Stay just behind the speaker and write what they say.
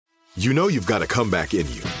You know you've got a comeback in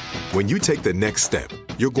you. When you take the next step,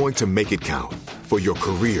 you're going to make it count. For your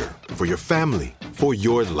career, for your family, for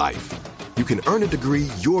your life. You can earn a degree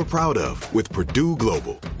you're proud of with Purdue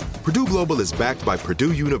Global. Purdue Global is backed by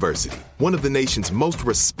Purdue University, one of the nation's most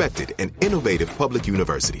respected and innovative public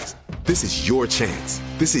universities. This is your chance.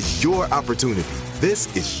 This is your opportunity.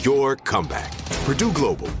 This is your comeback. Purdue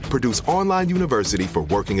Global, Purdue's online university for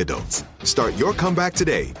working adults. Start your comeback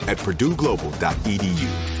today at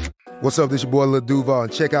purdueglobal.edu. What's up, this your boy Lil Duval,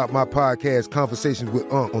 and check out my podcast, Conversations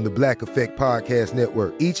with Unc, on the Black Effect Podcast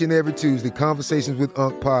Network. Each and every Tuesday, Conversations with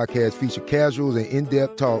Unc podcast feature casuals and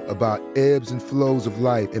in-depth talk about ebbs and flows of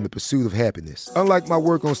life and the pursuit of happiness. Unlike my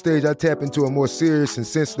work on stage, I tap into a more serious and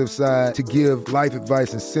sensitive side to give life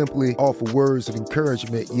advice and simply offer words of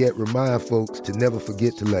encouragement, yet remind folks to never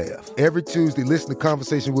forget to laugh. Every Tuesday, listen to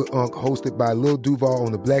Conversation with Unc, hosted by Lil Duval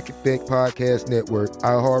on the Black Effect Podcast Network,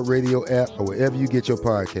 iHeartRadio app, or wherever you get your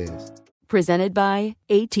podcasts. Presented by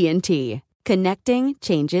AT&T. Connecting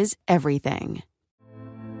changes everything.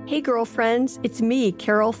 Hey girlfriends, it's me,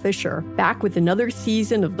 Carol Fisher, back with another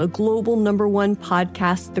season of the global #1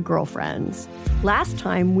 podcast, The Girlfriends. Last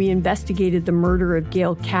time, we investigated the murder of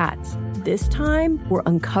Gail Katz. This time, we're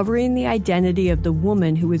uncovering the identity of the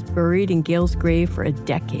woman who was buried in Gail's grave for a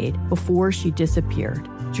decade before she disappeared.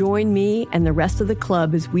 Join me and the rest of the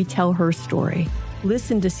club as we tell her story.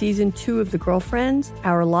 Listen to Season 2 of The Girlfriends,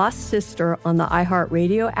 Our Lost Sister on the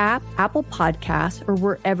iHeartRadio app, Apple Podcasts, or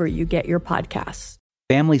wherever you get your podcasts.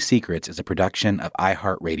 Family Secrets is a production of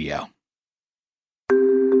iHeartRadio.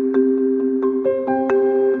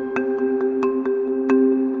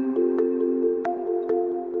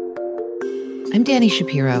 I'm Dani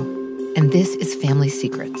Shapiro, and this is Family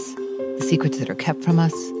Secrets. The secrets that are kept from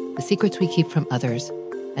us, the secrets we keep from others,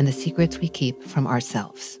 and the secrets we keep from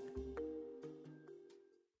ourselves.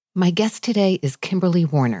 My guest today is Kimberly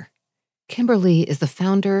Warner. Kimberly is the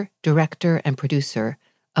founder, director, and producer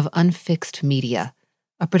of Unfixed Media,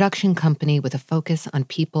 a production company with a focus on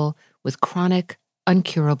people with chronic,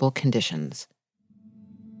 uncurable conditions.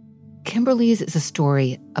 Kimberly's is a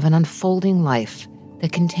story of an unfolding life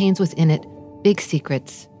that contains within it big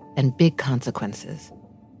secrets and big consequences.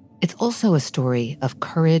 It's also a story of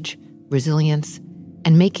courage, resilience,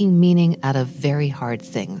 and making meaning out of very hard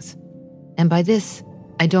things. And by this,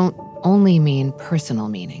 I don't only mean personal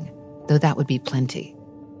meaning, though that would be plenty,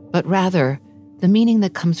 but rather the meaning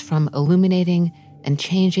that comes from illuminating and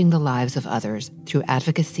changing the lives of others through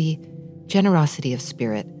advocacy, generosity of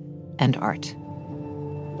spirit, and art.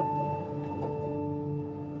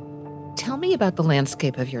 Tell me about the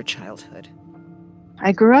landscape of your childhood.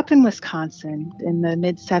 I grew up in Wisconsin in the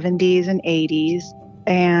mid-70s and 80s.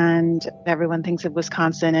 And everyone thinks of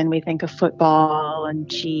Wisconsin and we think of football and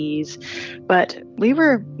cheese. But we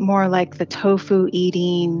were more like the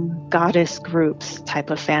tofu-eating goddess groups type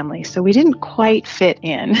of family. So we didn't quite fit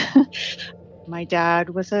in. My dad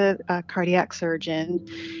was a cardiac surgeon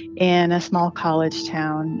in a small college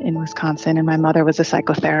town in Wisconsin, and my mother was a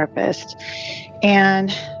psychotherapist.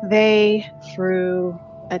 And they, through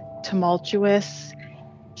a tumultuous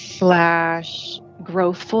 /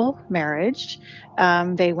 growthful marriage,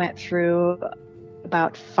 they went through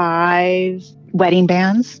about 5 wedding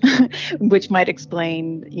bans, which might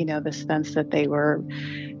explain, the sense that they were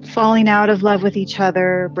falling out of love with each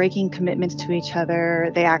other, breaking commitments to each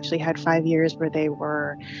other. They actually had 5 years where they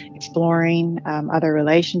were exploring other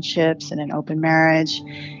relationships and an open marriage,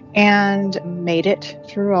 and made it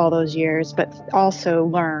through all those years, but also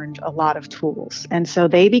learned a lot of tools. And so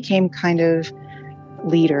they became kind of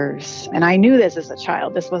leaders. And I knew this as a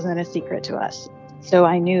child. This wasn't a secret to us. So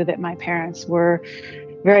I knew that my parents were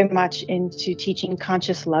very much into teaching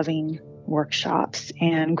conscious loving workshops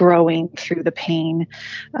and growing through the pain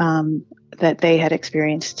that they had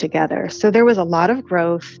experienced together. So there was a lot of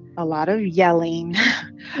growth, a lot of yelling,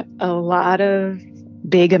 a lot of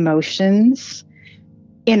big emotions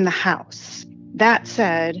in the house. That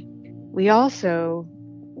said, we also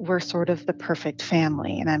were sort of the perfect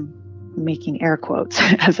family, and I'm making air quotes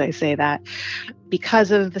as I say that,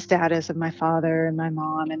 because of the status of my father and my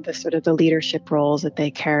mom and the sort of the leadership roles that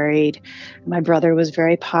they carried. My brother was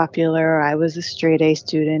very popular. I was a straight A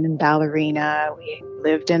student and ballerina. We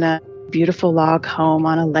lived in a beautiful log home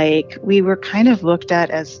on a lake. We were kind of looked at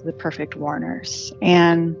as the perfect Warners.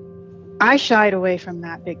 And I shied away from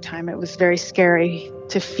that big time. It was very scary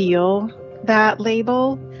to feel that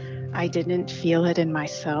label. I didn't feel it in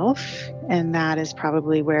myself. And that is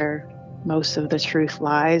probably where most of the truth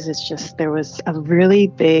lies. It's just there was a really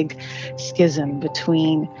big schism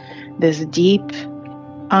between this deep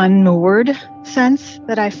unmoored sense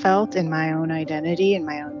that I felt in my own identity and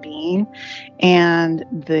my own being, and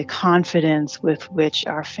the confidence with which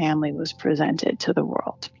our family was presented to the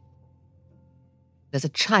world. As a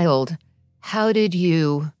child, how did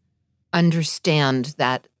you understand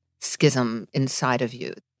that schism inside of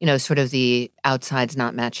you? You know, sort of the outsides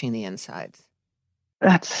not matching the insides.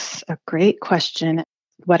 That's a great question.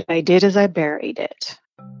 What I did is I buried it.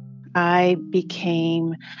 I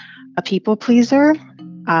became a people pleaser.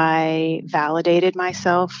 I validated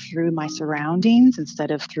myself through my surroundings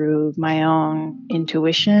instead of through my own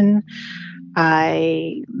intuition.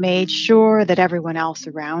 I made sure that everyone else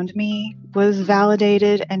around me was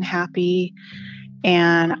validated and happy.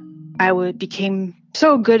 And I became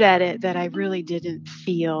so good at it that I really didn't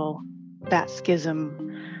feel that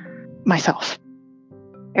schism myself.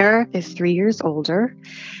 Eric is 3 years older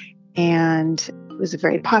and was a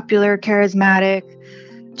very popular, charismatic,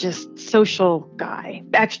 just social guy,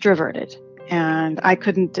 extroverted. And I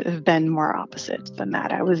couldn't have been more opposite than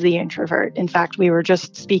that. I was the introvert. In fact, we were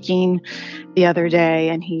just speaking the other day,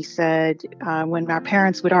 and he said when our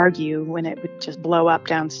parents would argue, when it would just blow up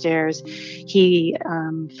downstairs, he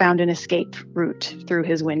found an escape route through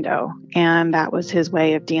his window. And that was his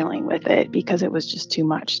way of dealing with it because it was just too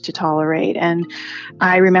much to tolerate. And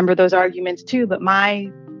I remember those arguments too, but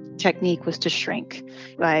my technique was to shrink.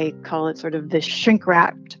 I call it sort of the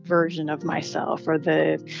shrink-wrapped version of myself, or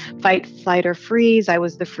the fight, flight, or freeze. I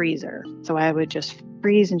was the freezer. So I would just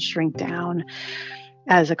freeze and shrink down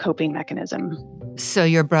as a coping mechanism. So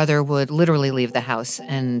your brother would literally leave the house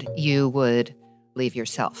and you would leave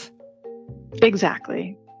yourself.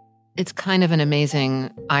 Exactly. It's kind of an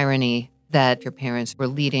amazing irony that your parents were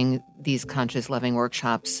leading these conscious loving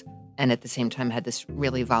workshops and at the same time had this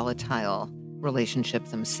really volatile relationship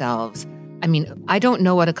themselves. I mean, I don't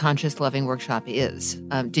know what a conscious loving workshop is.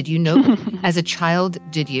 Did you know as a child,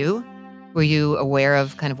 were you aware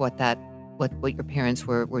of kind of what your parents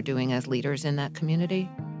were doing as leaders in that community?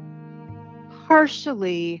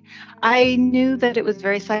 Partially. I knew that it was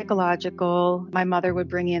very psychological. My mother would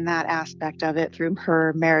bring in that aspect of it through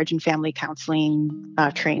her marriage and family counseling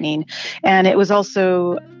training. And it was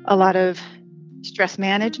also a lot of stress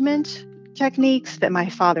management techniques that my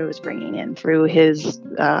father was bringing in through his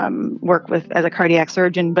work as a cardiac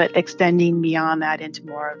surgeon, but extending beyond that into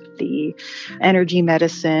more of the energy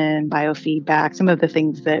medicine, biofeedback, some of the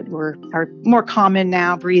things that are more common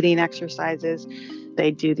now, breathing exercises.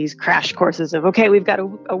 They do these crash courses of, okay, we've got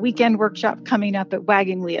a weekend workshop coming up at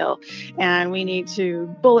Wagon Wheel, and we need to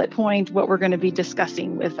bullet point what we're going to be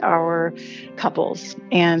discussing with our couples.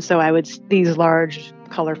 And so these large,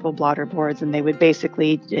 colorful blotter boards, and they would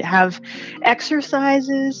basically have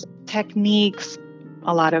exercises, techniques,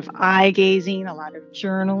 a lot of eye gazing, a lot of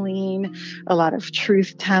journaling, a lot of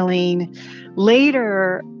truth telling.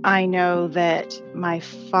 Later, I know that my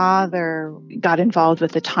father got involved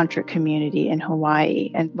with the Tantra community in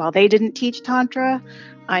Hawaii. And while they didn't teach Tantra,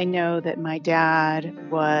 I know that my dad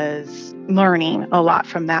was learning a lot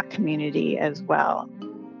from that community as well.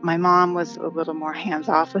 My mom was a little more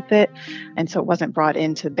hands-off with it, and so it wasn't brought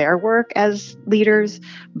into their work as leaders,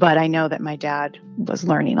 but I know that my dad was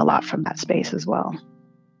learning a lot from that space as well.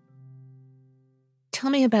 Tell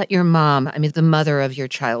me about your mom, the mother of your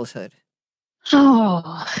childhood.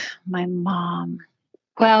 Oh, my mom.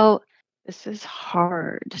 Well, this is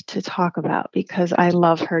hard to talk about because I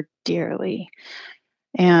love her dearly.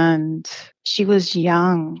 And she was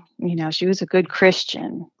young, she was a good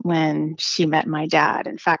Christian when she met my dad.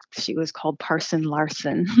 In fact, she was called Parson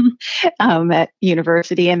Larson at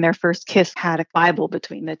university, and their first kiss had a Bible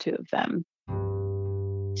between the two of them.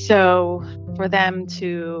 So for them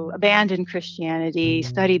to abandon Christianity,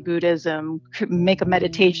 study Buddhism, make a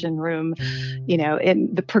meditation room, in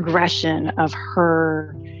the progression of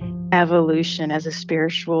her evolution as a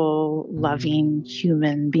spiritual, loving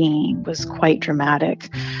human being was quite dramatic.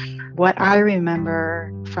 What I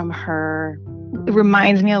remember from her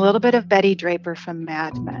reminds me a little bit of Betty Draper from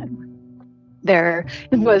Mad Men. There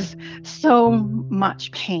was so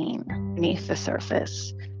much pain beneath the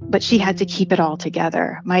surface, but she had to keep it all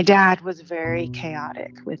together. My dad was very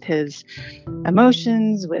chaotic with his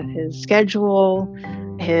emotions, with his schedule,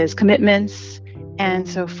 his commitments. And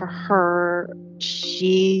so for her,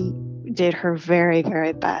 she did her very,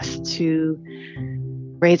 very best to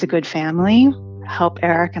raise a good family, help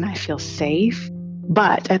Eric and I feel safe,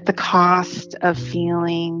 but at the cost of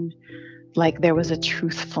feeling like there was a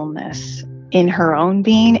truthfulness in her own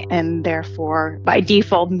being, and therefore, by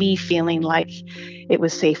default, me feeling like it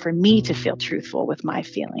was safe for me to feel truthful with my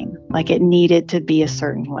feeling, like it needed to be a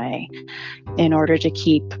certain way in order to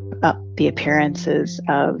keep up the appearances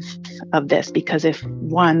of this, because if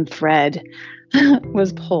one thread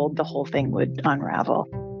was pulled, the whole thing would unravel.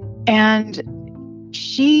 And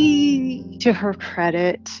she, to her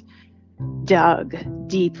credit, dug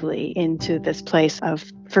deeply into this place of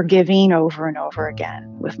forgiving over and over again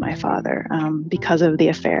with my father because of the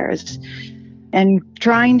affairs, and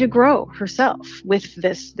trying to grow herself with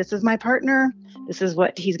this. This is my partner. This is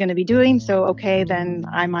what he's going to be doing. So, okay, then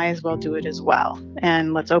I might as well do it as well.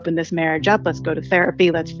 And let's open this marriage up. Let's go to therapy.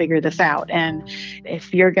 Let's figure this out. And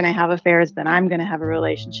if you're going to have affairs, then I'm going to have a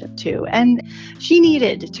relationship too. And she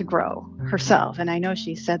needed to grow herself. And I know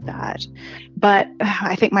she said that. But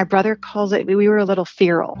I think my brother calls it, we were a little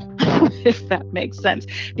feral, if that makes sense,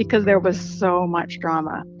 because there was so much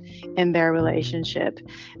drama in their relationship.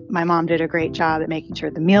 My mom did a great job at making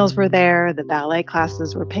sure the meals were there, the ballet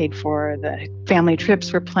classes were paid for, the family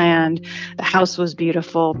trips were planned, the house was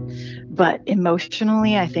beautiful. But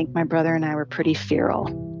emotionally, I think my brother and I were pretty feral,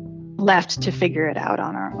 left to figure it out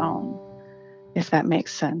on our own, if that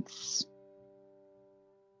makes sense.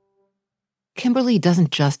 Kimberly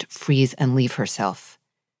doesn't just freeze and leave herself.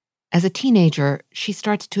 As a teenager, she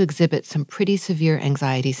starts to exhibit some pretty severe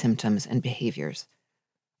anxiety symptoms and behaviors.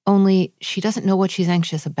 Only she doesn't know what she's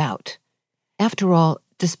anxious about. After all,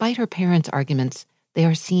 despite her parents' arguments, they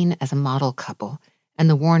are seen as a model couple, and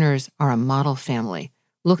the Warners are a model family,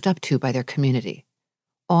 looked up to by their community.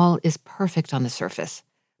 All is perfect on the surface,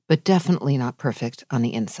 but definitely not perfect on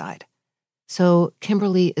the inside. So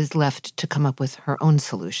Kimberly is left to come up with her own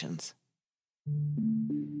solutions.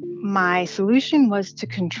 My solution was to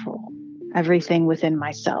control everything within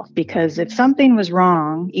myself, because if something was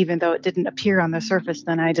wrong, even though it didn't appear on the surface,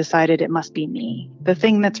 then I decided it must be me. The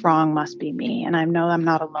thing that's wrong must be me. And I know I'm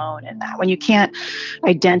not alone in that. When you can't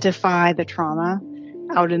identify the trauma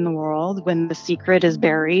out in the world, when the secret is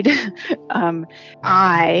buried,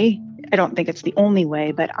 I don't think it's the only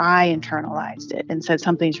way, but I internalized it and said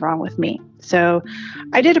something's wrong with me. So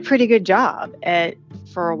I did a pretty good job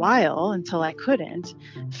for a while, until I couldn't,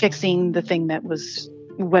 fixing the thing that was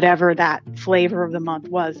whatever that flavor of the month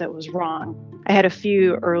was that was wrong. I had a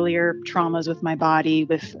few earlier traumas with my body,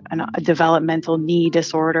 with a developmental knee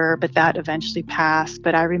disorder, but that eventually passed.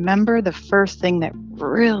 But I remember the first thing that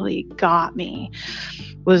really got me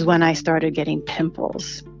was when I started getting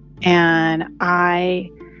pimples. And I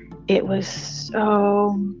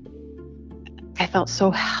felt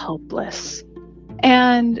so helpless.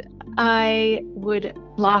 And I would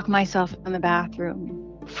lock myself in the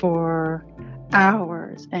bathroom for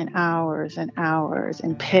hours and hours and hours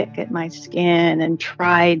and pick at my skin and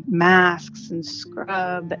tried masks and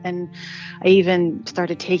scrub. And I even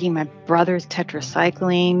started taking my brother's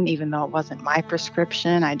tetracycline, even though it wasn't my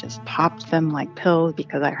prescription. I just popped them like pills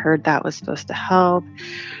because I heard that was supposed to help.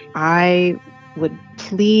 I would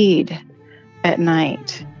plead at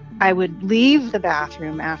night. I would leave the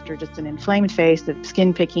bathroom after just an inflamed face of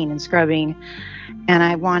skin picking and scrubbing, and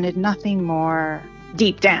I wanted nothing more.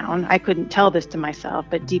 Deep down, I couldn't tell this to myself,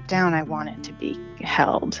 but deep down I wanted to be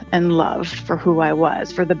held and loved for who I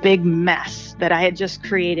was, for the big mess that I had just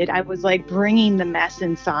created. I was like bringing the mess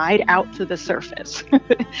inside out to the surface.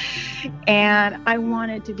 And I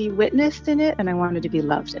wanted to be witnessed in it, and I wanted to be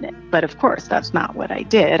loved in it. But of course, that's not what I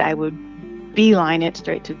did. I would beeline it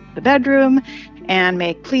straight to the bedroom and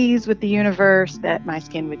make pleas with the universe that my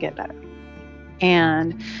skin would get better.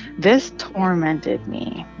 And this tormented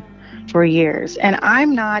me for years. And I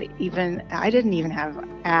didn't even have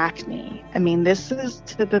acne. I mean, this is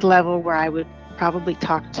to the level where I would probably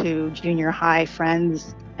talk to junior high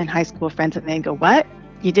friends and high school friends, and they'd go, "What?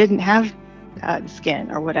 You didn't have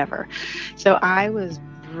skin," or whatever. So I was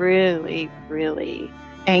really, really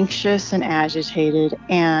anxious and agitated,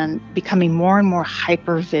 and becoming more and more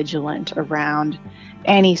hyper-vigilant around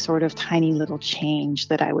any sort of tiny little change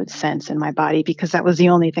that I would sense in my body, because that was the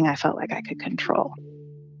only thing I felt like I could control.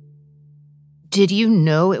 Did you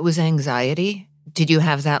know it was anxiety? Did you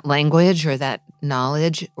have that language or that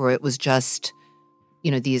knowledge, or it was just,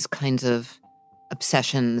 these kinds of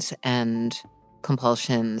obsessions and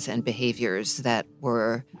compulsions and behaviors that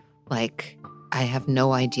were like, I have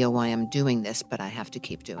no idea why I'm doing this, but I have to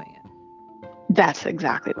keep doing it? That's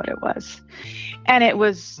exactly what it was. And it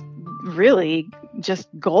was really just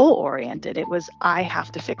goal-oriented. It was, I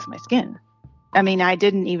have to fix my skin. I mean, I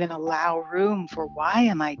didn't even allow room for, why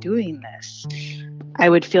am I doing this? I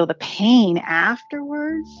would feel the pain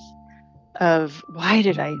afterwards of, why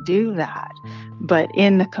did I do that? But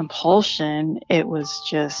in the compulsion, it was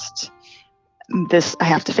just, I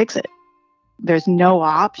have to fix it. There's no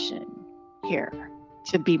option here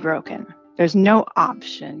to be broken. There's no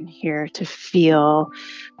option here to feel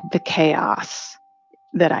the chaos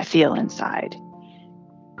that I feel inside.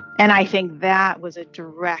 And I think that was a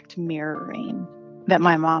direct mirroring that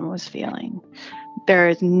my mom was feeling. There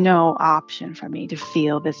is no option for me to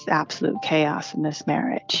feel this absolute chaos in this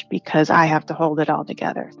marriage because I have to hold it all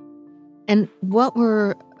together. And what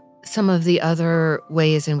were some of the other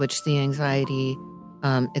ways in which the anxiety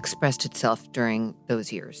expressed itself during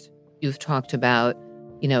those years? You've talked about,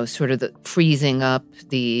 sort of the freezing up,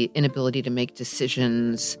 the inability to make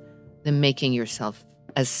decisions, the making yourself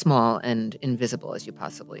as small and invisible as you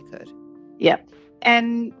possibly could. Yep.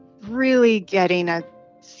 And really getting a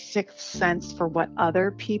sixth sense for what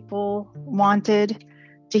other people wanted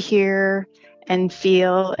to hear and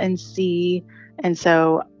feel and see. And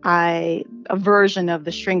so a version of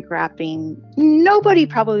the shrink wrapping, nobody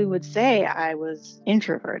probably would say I was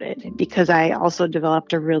introverted because I also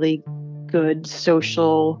developed a really good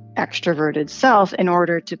social extroverted self in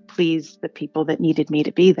order to please the people that needed me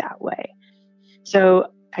to be that way.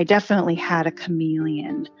 So I definitely had a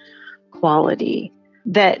chameleon quality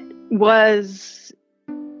that was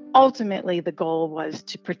ultimately the goal was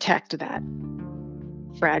to protect that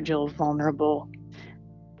fragile, vulnerable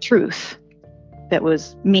truth that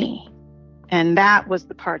was me. And that was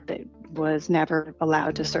the part that was never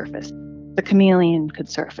allowed to surface. The chameleon could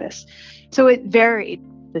surface. So it varied.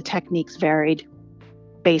 The techniques varied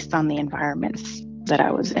based on the environments that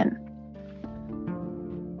I was in.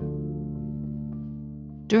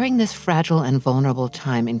 During this fragile and vulnerable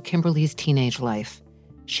time in Kimberly's teenage life,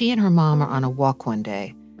 she and her mom are on a walk one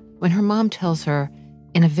day when her mom tells her,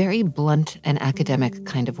 in a very blunt and academic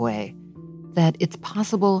kind of way, that it's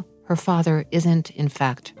possible her father isn't, in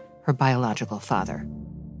fact, her biological father.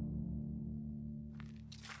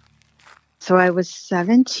 So I was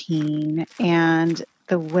 17, and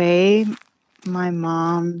the way my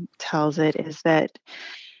mom tells it is that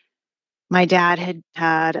my dad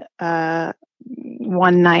had a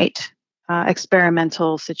one-night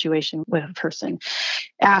experimental situation with a person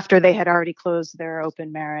after they had already closed their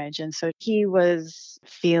open marriage. And so he was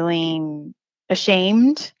feeling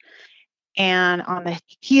ashamed. And on the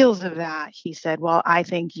heels of that, he said, well, I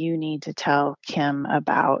think you need to tell Kim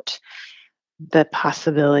about the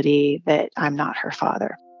possibility that I'm not her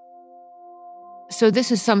father. So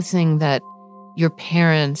this is something that your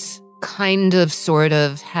parents kind of, sort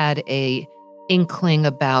of had a inkling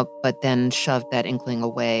about, but then shoved that inkling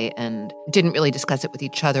away and didn't really discuss it with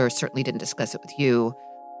each other, certainly didn't discuss it with you.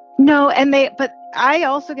 No, but I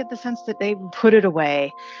also get the sense that they put it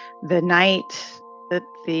away the night that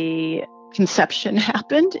the conception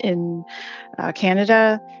happened in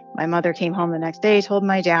Canada. My mother came home the next day, told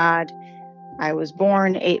my dad. I was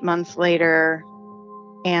born 8 months later,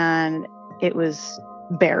 and it was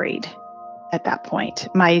buried at that point.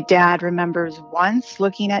 My dad remembers once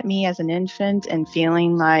looking at me as an infant and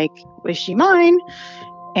feeling like, was she mine?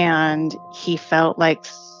 And he felt like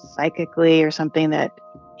psychically or something that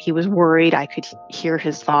he was worried I could hear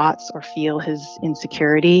his thoughts or feel his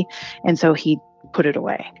insecurity. And so he put it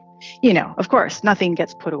away. Of course, nothing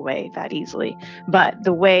gets put away that easily. But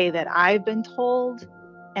the way that I've been told,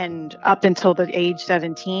 and up until the age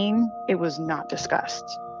 17, it was not discussed.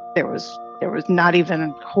 There was not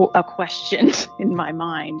even a question in my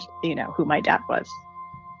mind, who my dad was.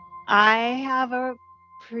 I have a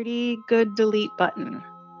pretty good delete button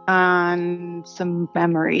on some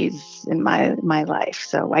memories in my life.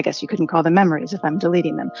 So I guess you couldn't call them memories if I'm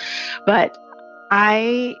deleting them. But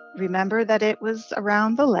I remember that it was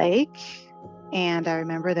around the lake, and I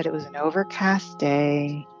remember that it was an overcast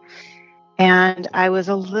day, and I was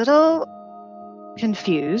a little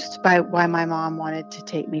confused by why my mom wanted to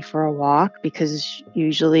take me for a walk, because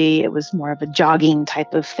usually it was more of a jogging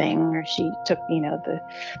type of thing, or she took,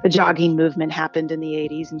 the jogging movement happened in the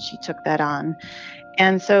 80s and she took that on.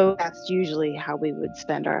 And so that's usually how we would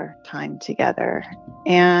spend our time together.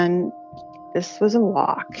 And this was a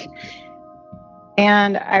walk.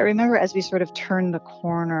 And I remember as we sort of turned the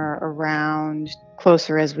corner around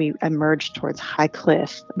closer, as we emerged towards High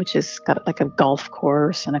Cliff, which has got like a golf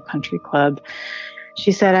course and a country club,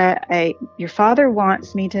 she said, your father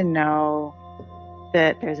wants me to know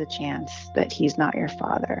that there's a chance that he's not your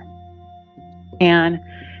father. And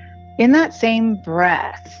in that same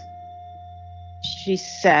breath, she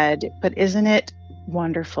said, but isn't it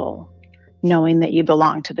wonderful knowing that you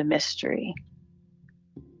belong to the mystery?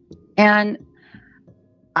 And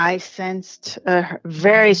I sensed a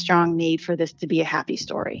very strong need for this to be a happy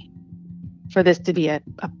story, for this to be a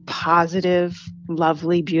positive,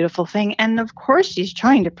 lovely, beautiful thing. And of course, she's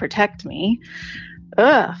trying to protect me.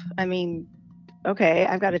 Ugh. I mean, okay,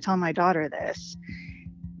 I've got to tell my daughter this.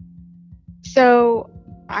 So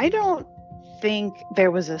I don't think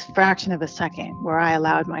there was a fraction of a second where I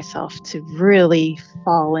allowed myself to really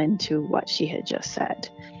fall into what she had just said.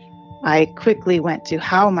 I quickly went to,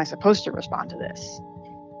 how am I supposed to respond to this?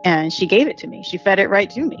 And she gave it to me. She fed it right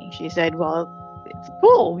to me. She said, well, it's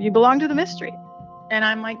cool. You belong to the mystery. And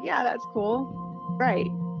I'm like, yeah, that's cool. Right.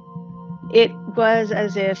 It was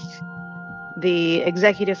as if the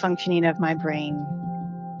executive functioning of my brain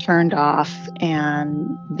turned off and,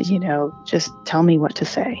 just tell me what to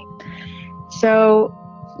say. So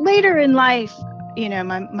later in life,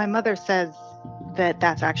 my mother says that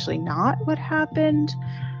that's actually not what happened,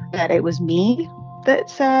 that it was me that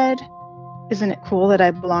said, isn't it cool that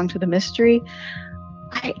I belong to the mystery?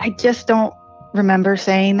 I just don't remember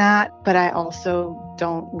saying that, but I also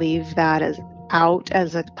don't leave that out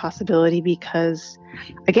as a possibility because,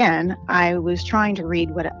 again, I was trying to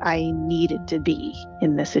read what I needed to be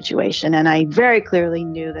in this situation. And I very clearly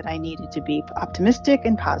knew that I needed to be optimistic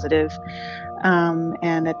and positive,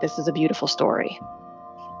 and that this is a beautiful story.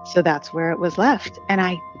 So that's where it was left. And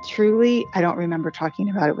I don't remember talking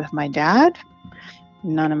about it with my dad,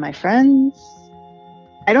 none of my friends.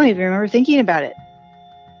 I don't even remember thinking about it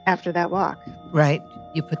after that walk. Right.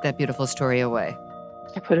 You put that beautiful story away.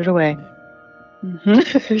 I put it away.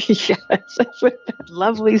 Mm-hmm. Yes, I put that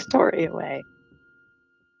lovely story away.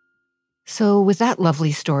 So with that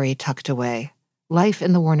lovely story tucked away, life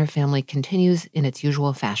in the Warner family continues in its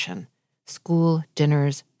usual fashion. School,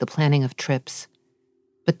 dinners, the planning of trips.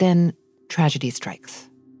 But then tragedy strikes.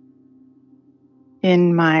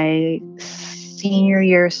 In my senior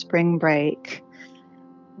year spring break,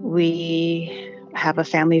 we have a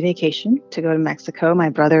family vacation to go to Mexico. My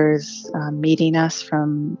brother's meeting us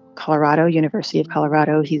from Colorado, University of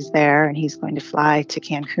Colorado. He's there and he's going to fly to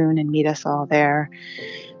Cancun and meet us all there.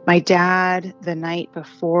 My dad, the night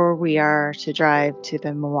before we are to drive to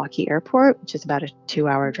the Milwaukee airport, which is about a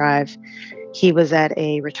 2-hour drive, he was at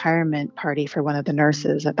a retirement party for one of the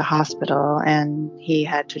nurses at the hospital, and he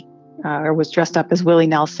had to was dressed up as Willie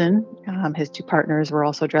Nelson. His two partners were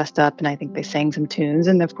also dressed up, and I think they sang some tunes.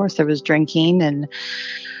 And of course, there was drinking. And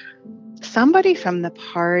somebody from the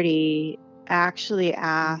party actually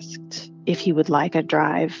asked if he would like a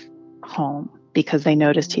drive home because they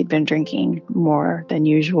noticed he'd been drinking more than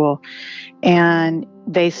usual. And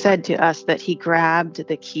they said to us that he grabbed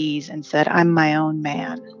the keys and said, "I'm my own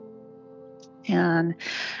man." And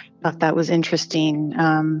I thought that was interesting.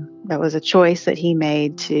 That was a choice that he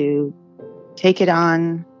made to take it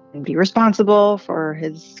on and be responsible for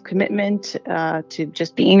his commitment to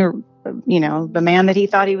just being, the man that he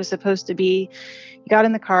thought he was supposed to be. He got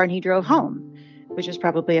in the car and he drove home, which was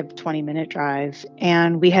probably a 20-minute drive.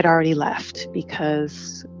 And we had already left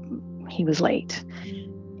because he was late.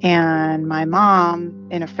 And my mom,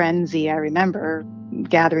 in a frenzy, I remember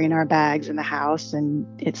gathering our bags in the house, and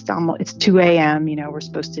it's 2 a.m. We're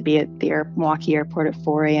supposed to be at the Milwaukee airport at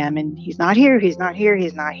 4 a.m. and he's not here.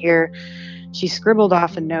 She scribbled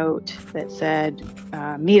off a note that said,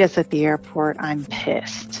 "Meet us at the airport. I'm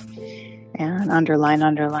pissed," and underline,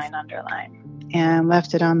 and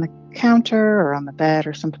left it on the counter or on the bed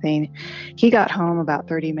or something. He got home about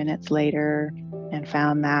 30 minutes later and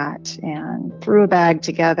found that and threw a bag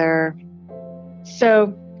together.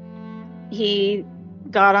 So he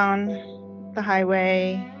got on the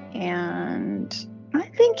highway, and I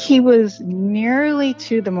think he was nearly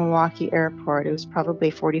to the Milwaukee airport. It was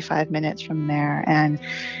probably 45 minutes from there, and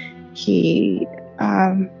he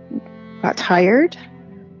got tired.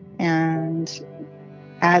 And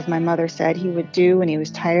as my mother said he would do when he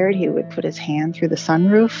was tired, he would put his hand through the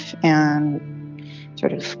sunroof and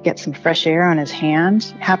sort of get some fresh air on his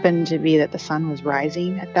hand. It happened to be that the sun was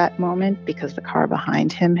rising at that moment because the car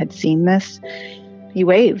behind him had seen this. He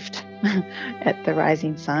waved at the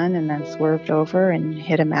rising sun and then swerved over and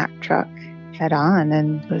hit a Mack truck head on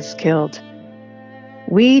and was killed.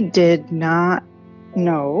 We did not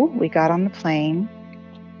know. We got on the plane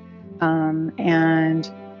and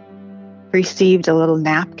received a little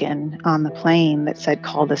napkin on the plane that said,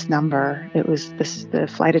 "Call this number." It was the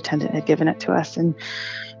flight attendant had given it to us. And,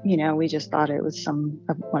 we just thought it was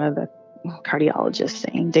one of the cardiologist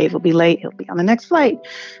saying, "Dave will be late. He'll be on the next flight."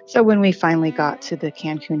 So when we finally got to the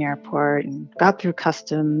Cancun airport and got through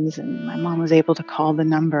customs and my mom was able to call the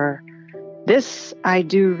number, this I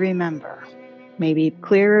do remember, maybe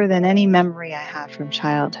clearer than any memory I have from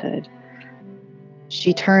childhood.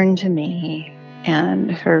 She turned to me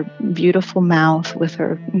and her beautiful mouth with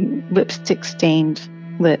her lipstick-stained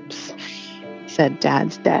lips said,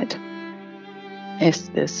 "Dad's dead."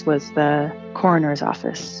 This was the coroner's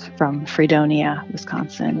office from Fredonia,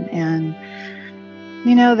 Wisconsin. And,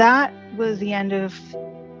 that was the end of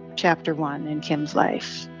chapter 1 in Kim's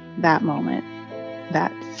life. That moment,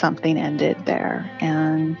 that something ended there.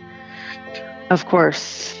 And of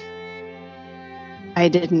course, I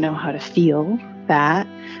didn't know how to feel that.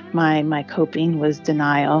 My coping was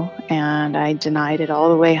denial, and I denied it all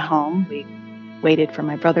the way home. We waited for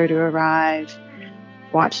my brother to arrive,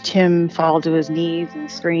 watched him fall to his knees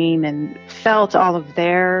and scream, and felt all of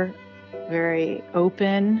their very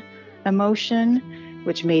open emotion,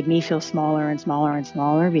 which made me feel smaller and smaller and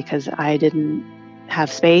smaller because I didn't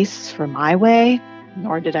have space for my way,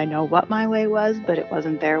 nor did I know what my way was, but it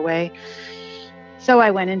wasn't their way. So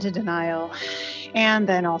I went into denial and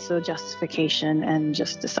then also justification and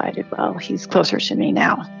just decided, well, he's closer to me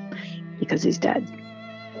now because he's dead.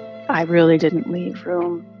 I really didn't leave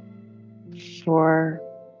room for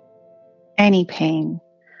any pain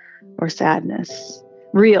or sadness,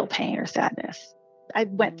 real pain or sadness. I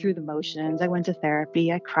went through the motions. I went to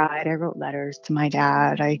therapy. I cried. I wrote letters to my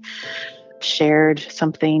dad. I shared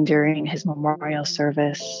something during his memorial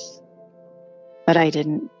service, but I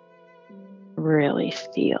didn't really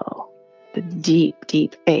feel the deep,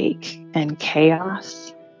 deep ache and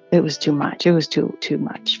chaos. It was too much. It was too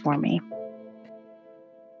much for me.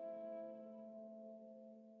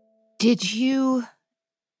 Did you,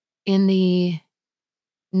 in the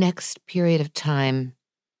next period of time,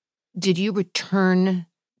 did you return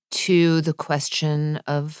to the question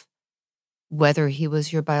of whether he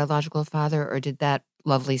was your biological father, or did that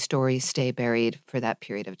lovely story stay buried for that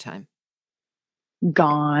period of time?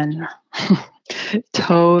 Gone.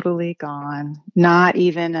 Totally gone. Not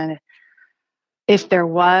even if there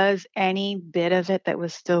was any bit of it that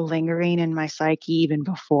was still lingering in my psyche even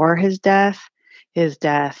before his death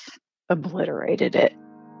obliterated it.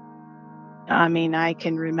 I mean, I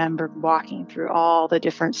can remember walking through all the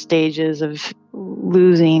different stages of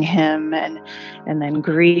losing him and then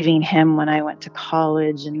grieving him when I went to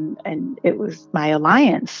college. And it was, my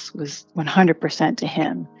alliance was 100% to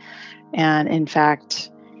him. And in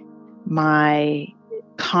fact, my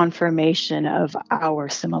confirmation of our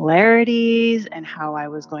similarities and how I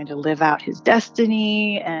was going to live out his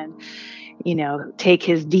destiny and, take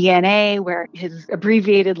his DNA where his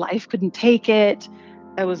abbreviated life couldn't take it.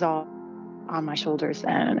 That was all on my shoulders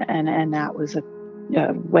then. And that was a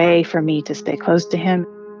way for me to stay close to him.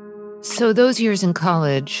 So those years in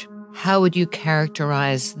college, how would you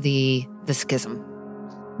characterize the schism?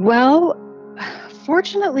 Well,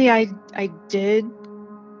 fortunately, I did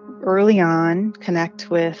early on connect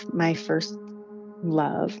with my first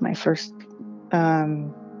love, my first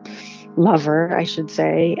lover, I should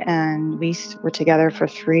say. And we were together for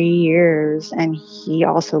 3 years, and he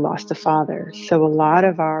also lost a father. So a lot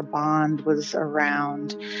of our bond was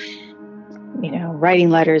around, writing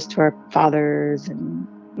letters to our fathers and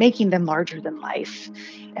making them larger than life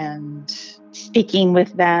and speaking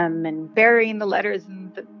with them and burying the letters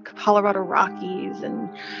in the Colorado Rockies.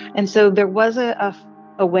 And so there was a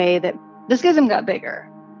way that the schism got bigger.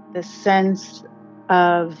 The sense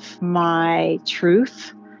of my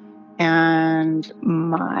truth and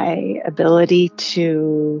my ability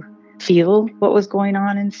to feel what was going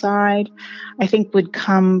on inside, I think would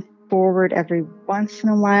come forward every once in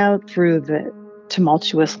a while through the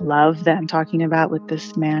tumultuous love that I'm talking about with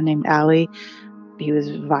this man named Ali. He was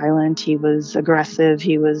violent, he was aggressive,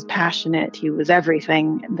 he was passionate, he was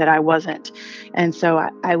everything that I wasn't. And so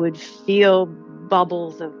I would feel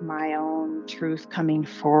bubbles of my own truth coming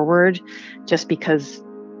forward just because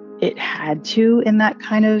it had to in that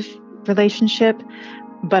kind of relationship.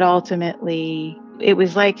 But ultimately, it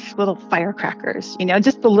was like little firecrackers,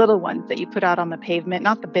 just the little ones that you put out on the pavement,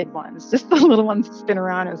 not the big ones, just the little ones that spin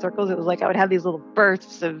around in circles. It was like I would have these little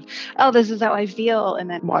bursts of, oh, this is how I feel. And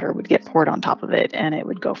then water would get poured on top of it and it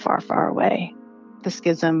would go far, far away. The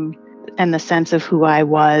schism and the sense of who I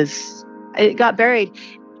was, it got buried.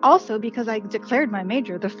 Also, because I declared my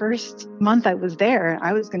major the first month I was there,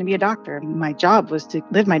 I was going to be a doctor. My job was to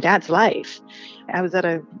live my dad's life. I was at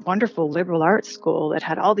a wonderful liberal arts school that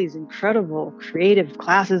had all these incredible creative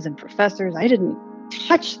classes and professors. I didn't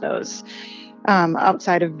touch those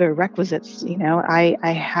outside of the requisites. I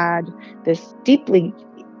had this deeply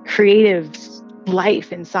creative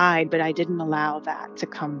life inside, but I didn't allow that to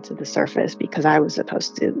come to the surface because I was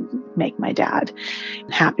supposed to make my dad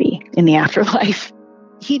happy in the afterlife.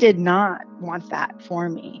 He did not want that for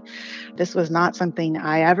me. This was not something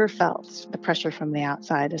I ever felt, the pressure from the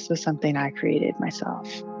outside. This was something I created myself.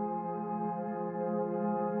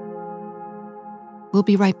 We'll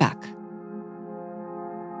be right back.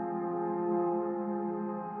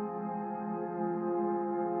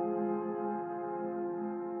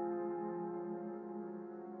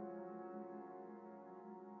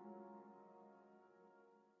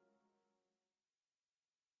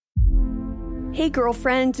 Hey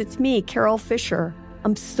girlfriends, it's me, Carol Fisher.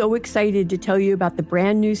 I'm so excited to tell you about the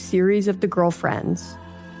brand new series of The Girlfriends.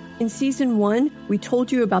 In season 1, we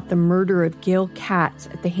told you about the murder of Gail Katz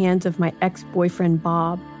at the hands of my ex-boyfriend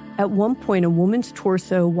Bob. At one point, a woman's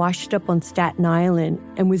torso washed up on Staten Island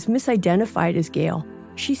and was misidentified as Gail.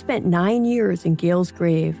 She spent 9 years in Gail's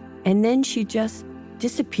grave, and then she just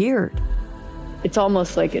disappeared. It's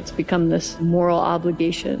almost like it's become this moral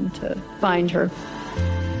obligation to find her.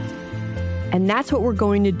 And that's what we're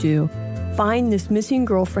going to do. Find this missing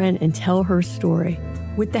girlfriend and tell her story.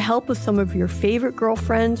 With the help of some of your favorite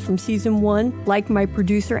girlfriends from season 1, like my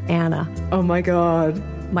producer, Anna. Oh my God.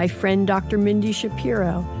 My friend, Dr. Mindy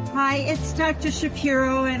Shapiro. Hi, it's Dr.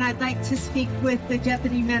 Shapiro, and I'd like to speak with the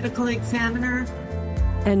Deputy Medical Examiner.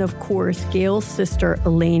 And of course, Gail's sister,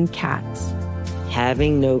 Elaine Katz.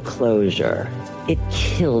 Having no closure, it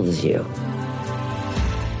kills you.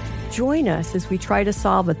 Join us as we try to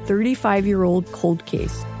solve a 35-year-old cold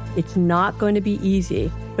case. It's not going to be easy,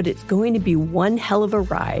 but it's going to be one hell of a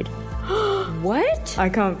ride. What? I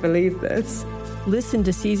can't believe this. Listen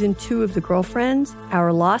to season 2 of The Girlfriends,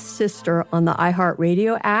 Our Lost Sister on the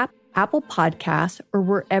iHeartRadio app, Apple Podcasts, or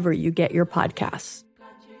wherever you get your podcasts.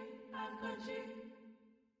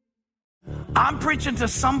 I'm preaching to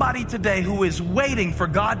somebody today who is waiting for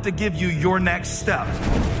God to give you your next step.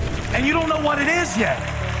 And you don't know what it is yet.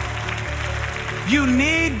 You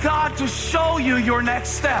need God to show you your next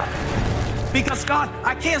step. Because God,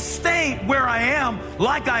 I can't stay where I am,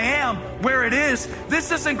 like I am, where it is.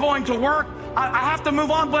 This isn't going to work. I have to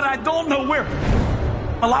move on, but I don't know where.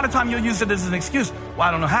 A lot of time you'll use it as an excuse. Well,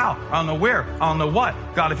 I don't know how. I don't know where. I don't know what.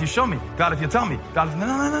 God, if you show me. God, if you tell me. God, if...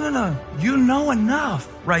 No. You know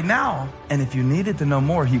enough right now. And if you needed to know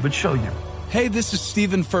more, he would show you. Hey, this is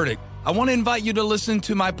Stephen Furtick. I want to invite you to listen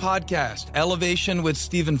to my podcast, Elevation with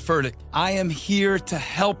Stephen Furtick. I am here to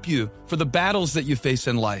help you for the battles that you face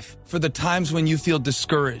in life, for the times when you feel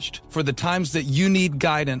discouraged, for the times that you need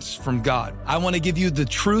guidance from God. I want to give you the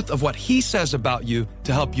truth of what he says about you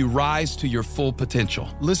to help you rise to your full potential.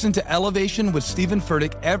 Listen to Elevation with Stephen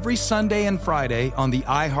Furtick every Sunday and Friday on the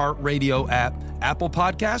iHeartRadio app, Apple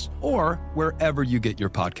Podcasts, or wherever you get your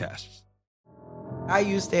podcasts. I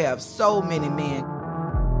used to have so many men.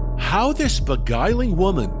 How this beguiling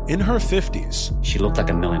woman in her 50s, she looked like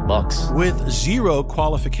 $1 million, with 0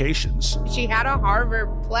 qualifications, she had a Harvard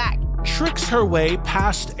plaque, tricks her way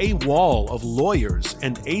past a wall of lawyers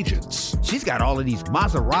and agents. She's got all of these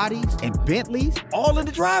Maseratis and Bentleys all in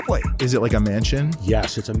the driveway. Is it like a mansion?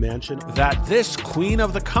 Yes, it's a mansion that this queen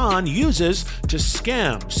of the con uses to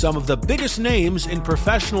scam some of the biggest names in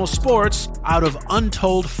professional sports out of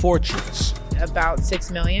untold fortunes. About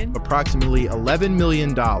 $6 million. Approximately $11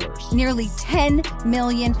 million. Nearly $10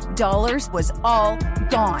 million was all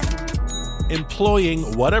gone.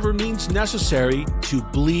 Employing whatever means necessary to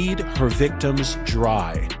bleed her victims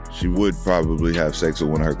dry. She would probably have sex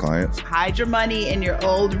with one of her clients. Hide your money in your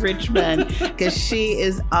old rich man, because she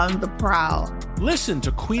is on the prowl. Listen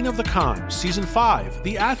to Queen of the Con, Season 5,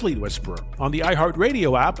 The Athlete Whisperer, on the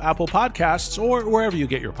iHeartRadio app, Apple Podcasts, or wherever you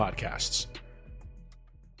get your podcasts.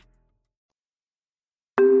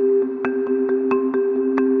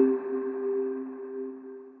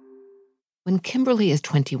 When Kimberly is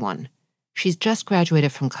 21, she's just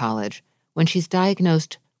graduated from college when she's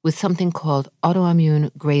diagnosed with something called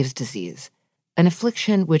autoimmune Graves' disease, an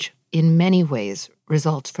affliction which in many ways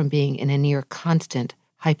results from being in a near constant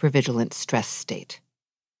hypervigilant stress state.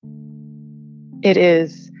 It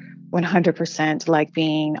is 100% like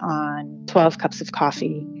being on 12 cups of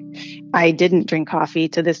coffee. I didn't drink coffee.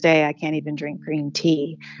 To this day, I can't even drink green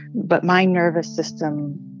tea. But my nervous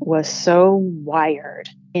system was so wired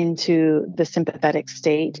into the sympathetic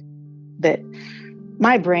state that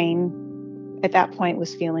my brain at that point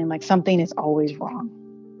was feeling like something is always wrong.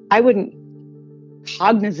 I wouldn't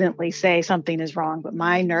cognizantly say something is wrong, but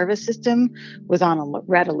my nervous system was on a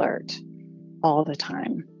red alert all the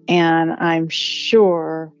time. And I'm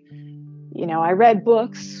sure, I read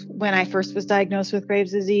books when I first was diagnosed with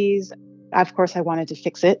Graves' disease. Of course, I wanted to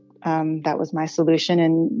fix it. That was my solution.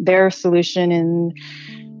 And their solution in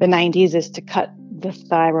the 90s is to cut the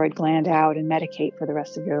thyroid gland out and medicate for the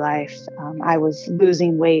rest of your life. I was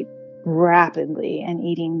losing weight rapidly and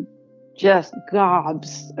eating just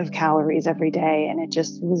gobs of calories every day. And it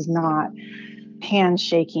just was not hands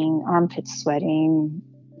shaking, armpits sweating,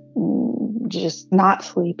 just not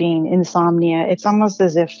sleeping, insomnia. It's almost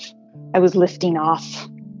as if I was lifting off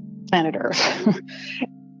planet Earth.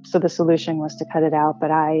 So the solution was to cut it out,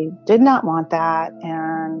 but I did not want that.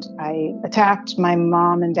 And I attacked my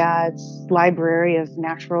mom and dad's library of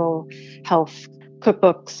natural health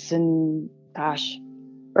cookbooks and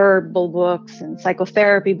herbal books and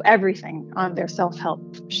psychotherapy, everything on their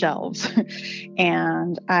self-help shelves.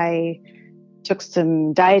 And I took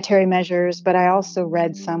some dietary measures, but I also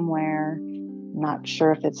read somewhere, not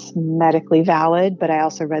sure if it's medically valid, but I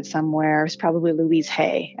also read somewhere, it's probably Louise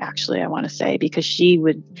Hay, actually, I want to say, because she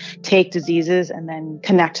would take diseases and then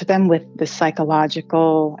connect them with the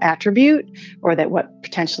psychological attribute, or that what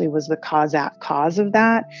potentially was the cause of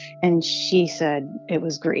that. And she said it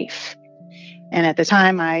was grief. And at the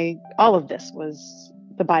time, all of this was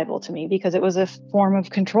the Bible to me, because it was a form of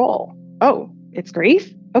control. Oh, it's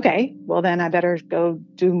grief? Okay, well then I better go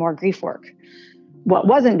do more grief work. What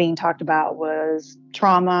wasn't being talked about was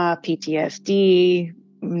trauma, PTSD,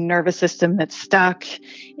 nervous system that's stuck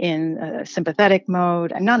in a sympathetic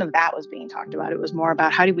mode. And none of that was being talked about. It was more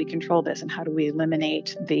about how do we control this and how do we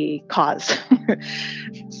eliminate the cause.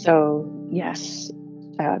 So yes,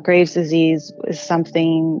 Graves' disease is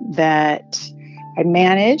something that I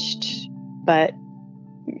managed, but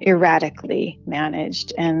erratically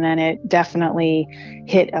managed. And then it definitely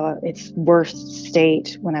hit its worst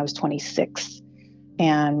state when I was 26.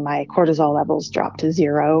 And my cortisol levels dropped to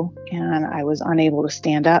 0, and I was unable to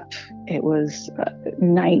stand up. It was a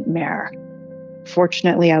nightmare.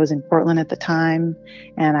 Fortunately, I was in Portland at the time,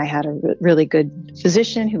 and I had a really good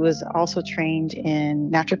physician who was also trained in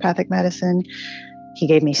naturopathic medicine. He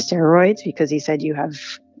gave me steroids because he said you have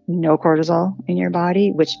no cortisol in your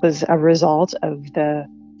body, which was a result of the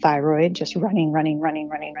thyroid just running.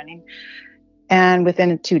 And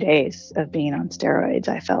within 2 days of being on steroids,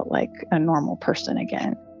 I felt like a normal person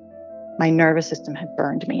again. My nervous system had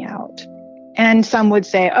burned me out. And some would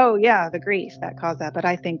say, oh yeah, the grief that caused that. But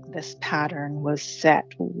I think this pattern was set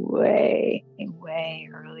way, way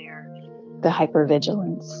earlier. The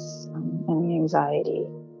hypervigilance and the anxiety.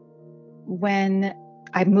 When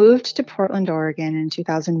I moved to Portland, Oregon in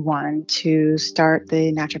 2001 to start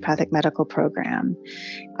the naturopathic medical program,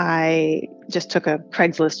 I just took a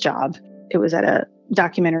Craigslist job. It was at a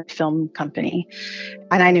documentary film company,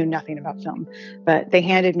 and I knew nothing about film, but they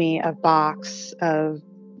handed me a box of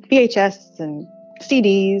VHS and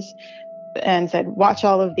CDs and said, watch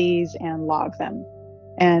all of these and log them.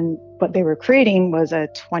 And what they were creating was a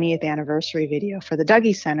 20th anniversary video for the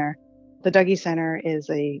Dougy Center. The Dougy Center is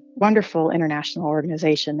a wonderful international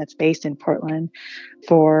organization that's based in Portland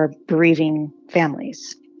for bereaving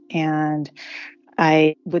families. And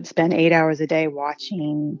I would spend 8 hours a day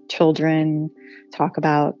watching children talk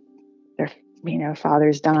about their,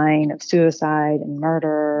 fathers dying of suicide and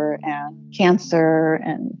murder and cancer,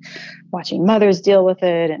 and watching mothers deal with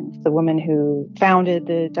it. And the woman who founded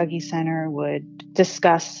the Dougy Center would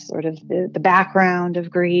discuss sort of the background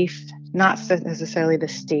of grief, not necessarily the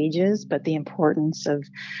stages, but the importance of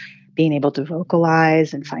being able to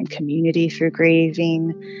vocalize and find community through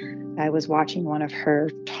grieving. I was watching one of her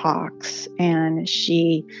talks, and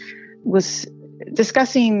she was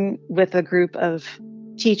discussing with a group of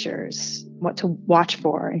teachers what to watch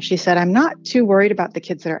for. And she said, I'm not too worried about the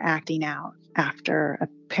kids that are acting out after a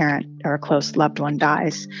parent or a close loved one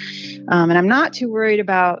dies. And I'm not too worried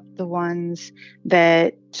about the ones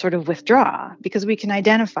that sort of withdraw, because we can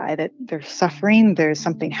identify that they're suffering, there's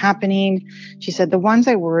something happening. She said, the ones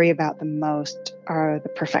I worry about the most are the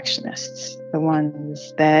perfectionists, the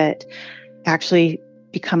ones that actually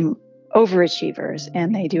become overachievers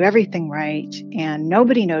and they do everything right, and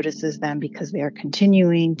nobody notices them because they are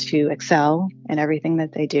continuing to excel in everything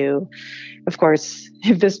that they do. Of course,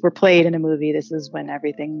 if this were played in a movie, this is when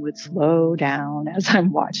everything would slow down as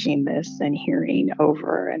I'm watching this and hearing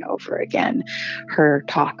over and over again her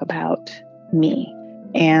talk about me.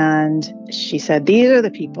 And she said, these are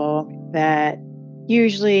the people that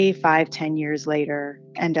usually 5-10 years later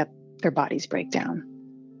end up, their bodies break down.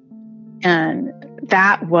 And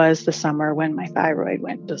that was the summer when my thyroid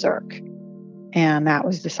went berserk. And that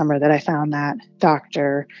was the summer that I found that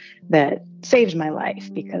doctor that saved my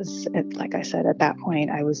life, because, like I said, at that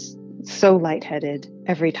point, I was so lightheaded.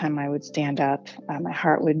 Every time I would stand up, my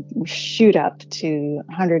heart would shoot up to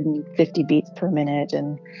 150 beats per minute.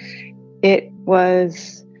 And it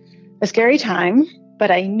was a scary time,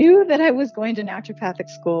 but I knew that I was going to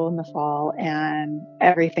naturopathic school in the fall, and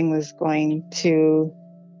everything was going to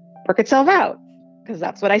work itself out, because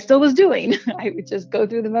that's what I still was doing. I would just go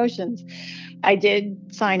through the motions. I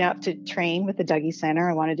did sign up to train with the Dougy Center.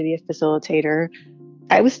 I wanted to be a facilitator.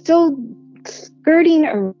 I was still skirting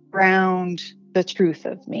around the truth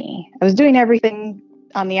of me. I was doing everything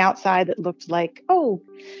on the outside that looked like, oh,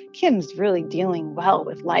 Kim's really dealing well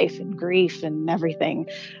with life and grief and everything.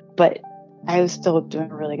 But I was still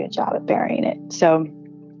doing a really good job at burying it. So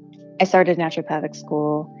I started naturopathic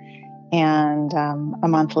school. And a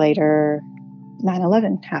month later,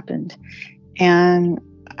 9/11 happened. And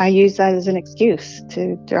I used that as an excuse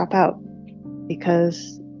to drop out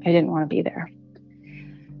because I didn't want to be there.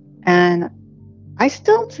 And I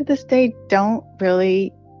still, to this day,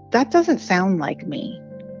 that doesn't sound like me.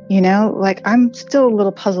 Like I'm still a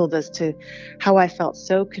little puzzled as to how I felt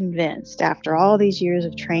so convinced after all these years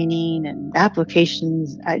of training and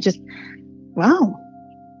applications. Wow,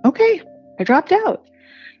 okay, I dropped out.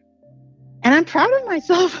 And I'm proud of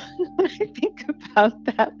myself when I think about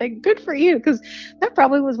that. Like, good for you, because that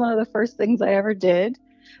probably was one of the first things I ever did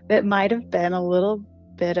that might have been a little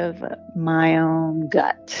bit of my own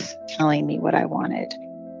gut telling me what I wanted.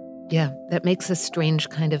 Yeah, that makes a strange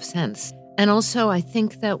kind of sense. And also, I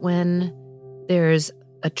think that when there's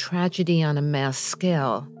a tragedy on a mass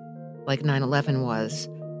scale, like 9/11 was,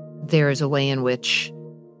 there's a way in which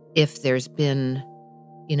if there's been,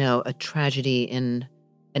 a tragedy in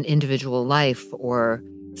an individual life, or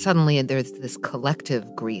suddenly there's this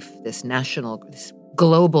collective grief, this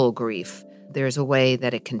global grief, there's a way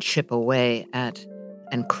that it can chip away at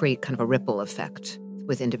and create kind of a ripple effect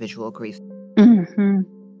with individual grief. Mm-hmm.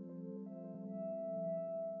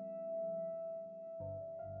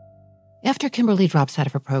 After Kimberly drops out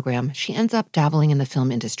of her program, she ends up dabbling in the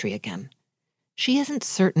film industry again. She isn't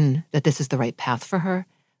certain that this is the right path for her,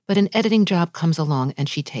 but an editing job comes along and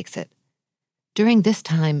she takes it. During this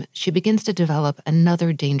time, she begins to develop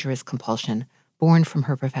another dangerous compulsion born from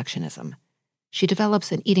her perfectionism. She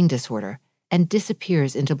develops an eating disorder and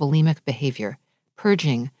disappears into bulimic behavior,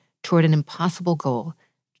 purging toward an impossible goal,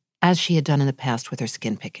 as she had done in the past with her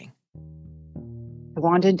skin picking. I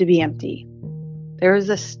wanted to be empty. There was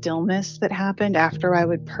a stillness that happened after I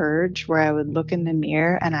would purge where I would look in the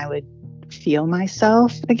mirror and I would feel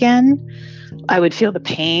myself again. I would feel the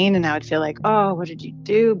pain and I would feel like, oh, what did you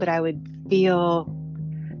do? But I would feel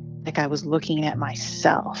like I was looking at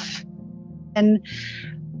myself. And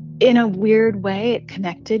in a weird way, it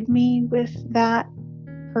connected me with that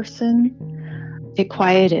person. It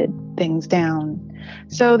quieted things down.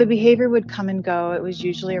 So the behavior would come and go. It was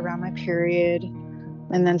usually around my period.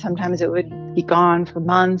 And then sometimes it would be gone for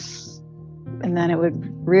months. And then it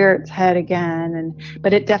would rear its head again.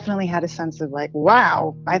 But it definitely had a sense of like,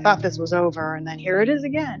 wow, I thought this was over. And then here it is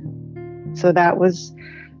again. So that was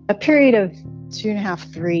a period of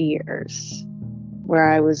 2.5, 3 years where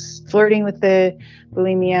I was flirting with the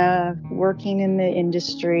bulimia, working in the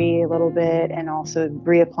industry a little bit, and also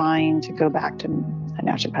reapplying to go back to a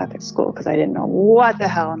naturopathic school because I didn't know what the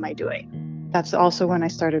hell am I doing. That's also when I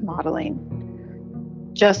started modeling,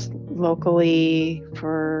 just locally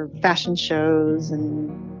for fashion shows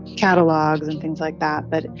and catalogs and things like that.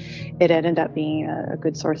 But it ended up being a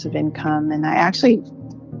good source of income, and I actually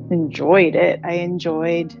enjoyed it. I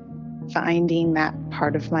enjoyed finding that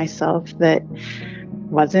part of myself that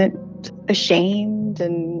wasn't ashamed,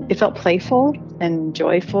 and it felt playful and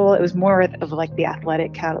joyful. It was more of like the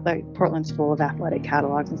athletic catalog. Portland's full of athletic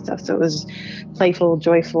catalogs and stuff. So it was playful,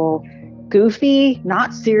 joyful, goofy,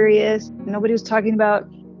 not serious. Nobody was talking about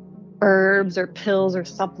herbs or pills or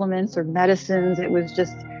supplements or medicines. It was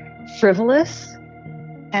just frivolous.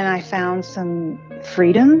 And I found some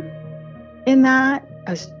freedom in that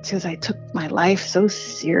because I took my life so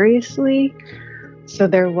seriously. So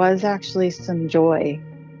there was actually some joy,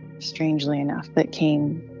 strangely enough, that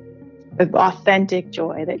came, authentic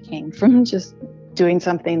joy that came from just doing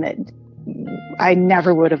something that I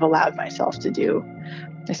never would have allowed myself to do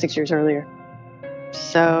 6 years earlier.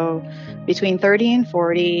 So between 30 and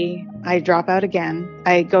 40, I drop out again.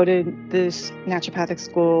 I go to this naturopathic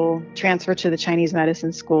school, transfer to the Chinese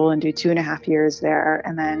medicine school and do 2.5 years there,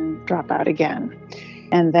 and then drop out again.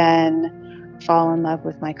 And then fall in love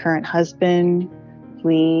with my current husband.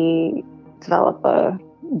 We develop a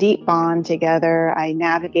deep bond together. I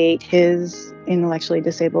navigate his intellectually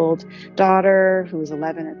disabled daughter, who was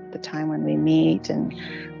 11 at the time when we meet, and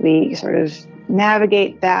we sort of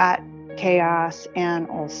navigate that chaos and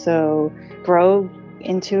also grow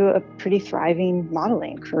into a pretty thriving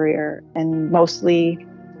modeling career, and mostly,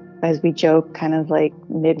 as we joke, kind of like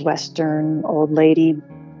Midwestern old lady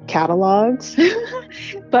catalogs.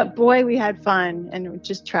 But boy, we had fun and we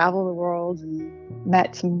just traveled the world and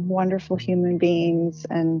met some wonderful human beings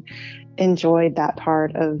and enjoyed that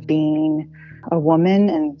part of being a woman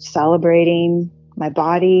and celebrating my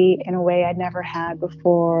body in a way I'd never had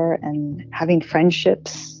before, and having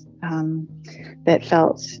friendships that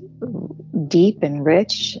felt deep and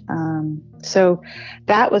rich. So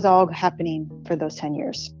that was all happening for those 10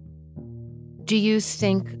 years. Do you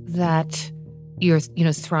think that your,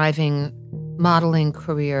 thriving modeling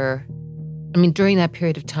career, during that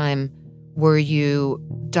period of time, were you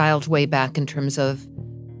dialed way back in terms of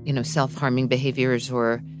self-harming behaviors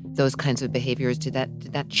or those kinds of behaviors? Did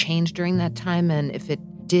that change during that time? And if it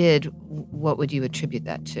did, what would you attribute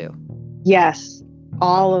that to? Yes,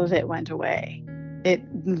 all of it went away. It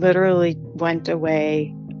literally went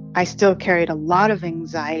away. I still carried a lot of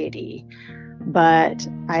anxiety, but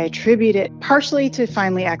I attribute it partially to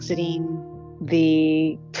finally exiting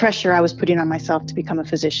the pressure I was putting on myself to become a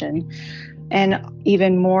physician, and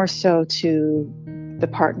even more so to the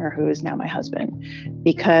partner who is now my husband,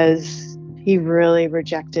 because he really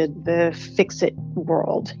rejected the fix-it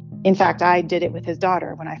world. In fact, I did it with his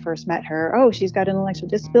daughter when I first met her. Oh, she's got intellectual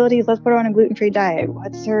disabilities. Let's put her on a gluten-free diet.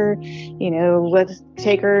 Let's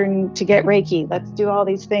take her to get Reiki. Let's do all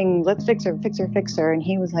these things. Let's fix her. And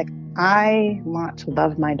he was like, I want to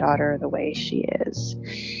love my daughter the way she is.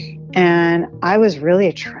 And I was really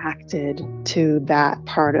attracted to that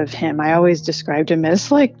part of him. I always described him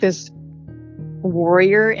as like this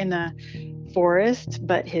warrior in the forest,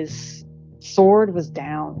 but his sword was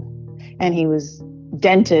down and he was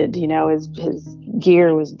dented, his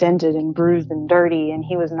gear was dented and bruised and dirty, and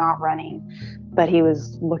he was not running, but he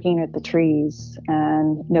was looking at the trees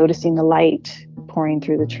and noticing the light pouring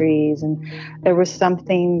through the trees. And there was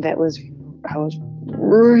something I was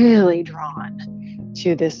really drawn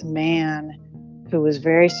to this man who was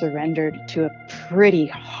very surrendered to a pretty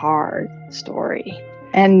hard story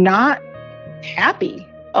and not happy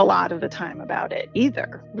a lot of the time about it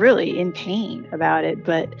either, really in pain about it,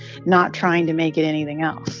 but not trying to make it anything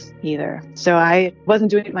else either. So I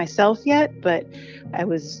wasn't doing it myself yet, but I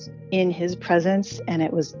was in his presence, and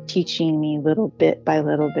it was teaching me little bit by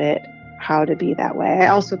little bit how to be that way. I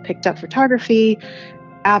also picked up photography,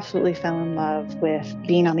 absolutely fell in love with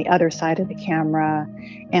being on the other side of the camera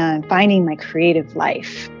and finding my creative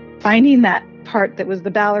life, finding that part that was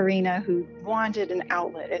the ballerina who wanted an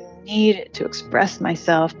outlet and needed to express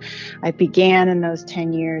myself. I began in those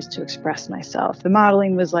 10 years to express myself. The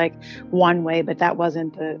modeling was like one way, but that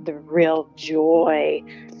wasn't the real joy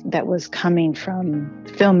that was coming from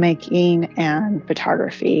filmmaking and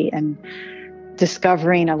photography, and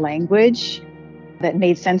discovering a language that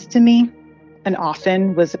made sense to me, and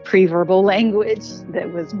often was a pre-verbal language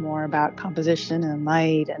that was more about composition and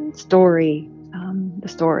light and story, the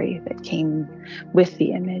story that came with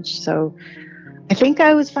the image. So I think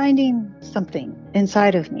I was finding something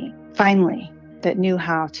inside of me, finally, that knew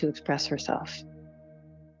how to express herself.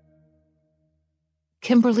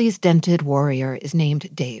 Kimberly's dented warrior is named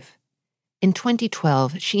Dave. In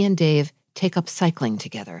 2012, she and Dave take up cycling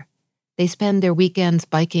together. They spend their weekends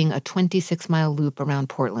biking a 26-mile loop around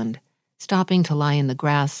Portland, stopping to lie in the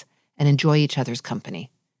grass and enjoy each other's company.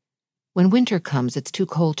 When winter comes, it's too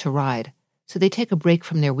cold to ride, so they take a break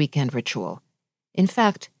from their weekend ritual. In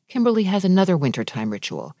fact, Kimberly has another wintertime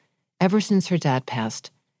ritual. Ever since her dad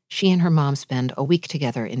passed, she and her mom spend a week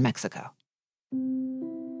together in Mexico.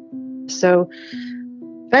 So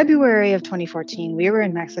February of 2014, we were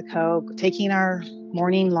in Mexico taking our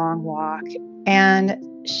morning long walk, and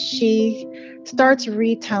she starts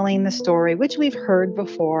retelling the story, which we've heard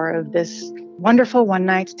before, of this wonderful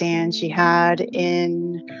one-night stand she had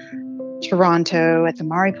in Toronto at the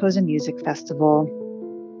Mariposa Music Festival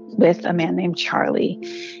with a man named Charlie.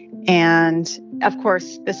 And of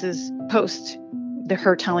course, this is post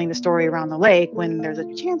her telling the story around the lake, when there's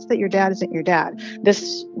a chance that your dad isn't your dad.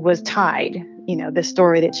 This was tied, this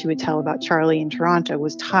story that she would tell about Charlie in Toronto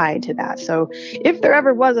was tied to that. So if there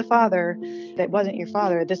ever was a father that wasn't your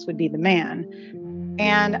father, this would be the man.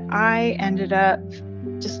 And I ended up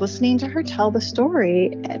just listening to her tell the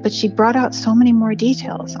story, but she brought out so many more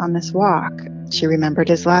details on this walk. She remembered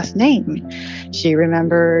his last name. She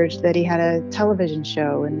remembered that he had a television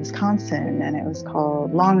show in Wisconsin, and it was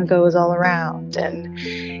called Long Ago Is All Around.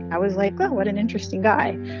 And I was like, oh, what an interesting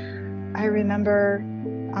guy. I remember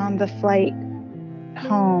on the flight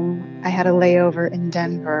home, I had a layover in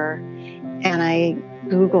Denver, and I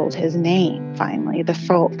Googled his name finally, the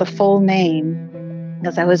full name,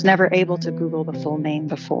 because I was never able to Google the full name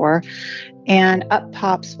before. And up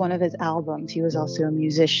pops one of his albums. He was also a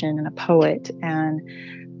musician and a poet. And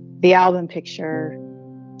the album picture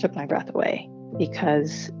took my breath away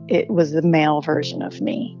because it was the male version of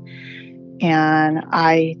me. And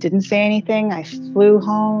I didn't say anything. I flew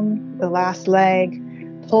home the last leg,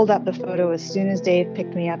 pulled up the photo as soon as Dave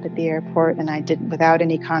picked me up at the airport, and I didn't, without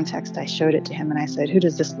any context, I showed it to him and I said, who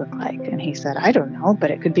does this look like? And he said, I don't know, but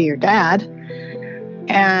it could be your dad.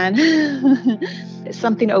 And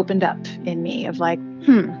something opened up in me of like,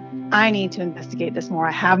 I need to investigate this more.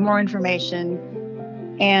 I have more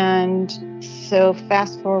information. And so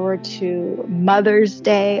fast forward to Mother's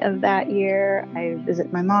Day of that year, I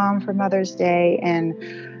visit my mom for Mother's Day, and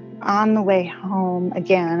On the way home,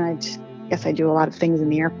 again, I guess I do a lot of things in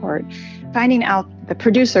the airport, finding out the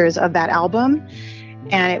producers of that album,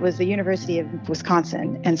 and it was the University of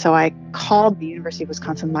Wisconsin. And so I called the University of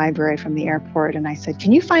Wisconsin library from the airport, and I said,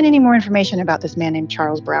 can you find any more information about this man named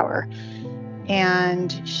Charles Brouwer?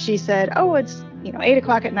 And she said, oh, it's 8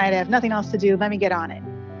 o'clock at night. I have nothing else to do. Let me get on it.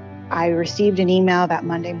 I received an email that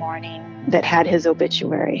Monday morning that had his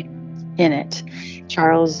obituary in it.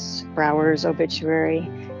 Charles Brouwer's obituary.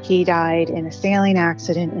 He died in a sailing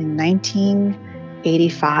accident in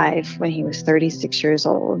 1985 when he was 36 years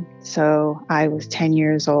old. So I was 10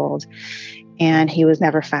 years old, and he was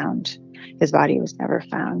never found. His body was never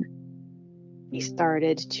found. He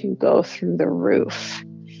started to go through the roof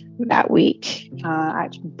that week,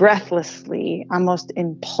 breathlessly, almost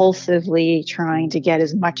impulsively trying to get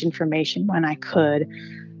as much information when I could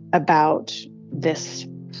about this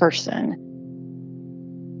person.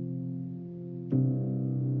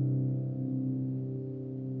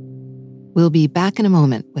 We'll be back in a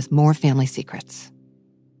moment with more Family Secrets.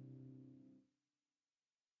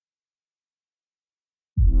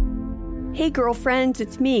 Hey girlfriends,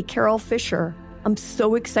 it's me, Carol Fisher. I'm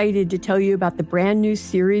so excited to tell you about the brand new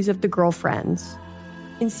series of The Girlfriends.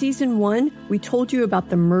 In season 1, we told you about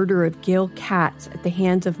the murder of Gail Katz at the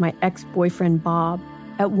hands of my ex-boyfriend Bob.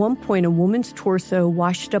 At one point, a woman's torso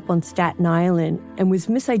washed up on Staten Island and was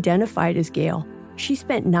misidentified as Gail. She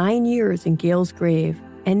spent 9 years in Gail's grave,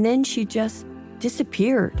 and then she just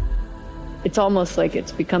disappeared. It's almost like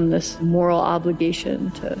it's become this moral obligation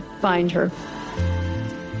to find her.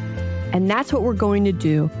 And that's what we're going to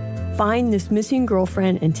do. Find this missing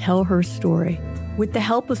girlfriend and tell her story. With the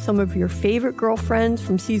help of some of your favorite girlfriends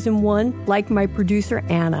from season 1, like my producer,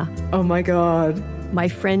 Anna. Oh my God. My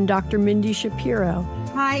friend, Dr. Mindy Shapiro.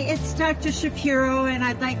 Hi, it's Dr. Shapiro, and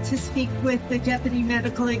I'd like to speak with the Deputy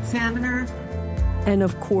Medical Examiner. And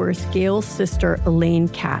of course, Gail's sister, Elaine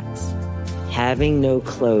Katz. Having no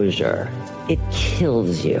closure, it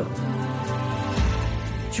kills you.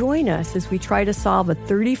 Join us as we try to solve a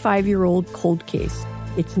 35-year-old cold case.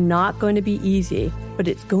 It's not going to be easy, but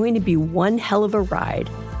it's going to be one hell of a ride.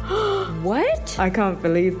 What? I can't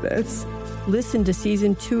believe this. Listen to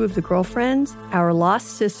season 2 of The Girlfriends, Our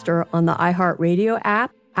Lost Sister on the iHeartRadio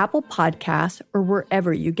app, Apple Podcasts, or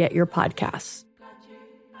wherever you get your podcasts.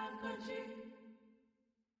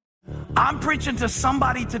 I'm preaching to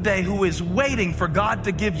somebody today who is waiting for God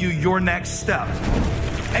to give you your next step.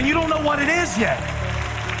 And you don't know what it is yet.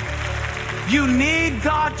 You need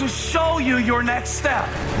God to show you your next step.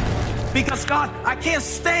 Because God, I can't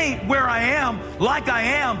stay where I am, like I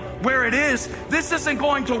am, where it is. This isn't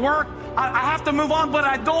going to work. I have to move on, but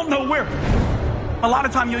I don't know where. A lot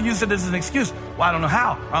of time you'll use it as an excuse. Well, I don't know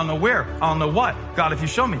how. I don't know where. I don't know what. God, if you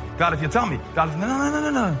show me. God, if you tell me. God, if...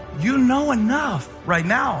 No. You know enough right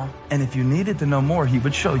now. And if you needed to know more, he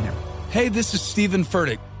would show you. Hey, this is Stephen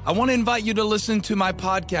Furtick. I want to invite you to listen to my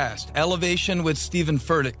podcast, Elevation with Stephen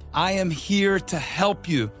Furtick. I am here to help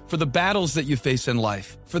you for the battles that you face in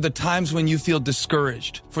life, for the times when you feel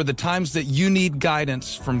discouraged, for the times that you need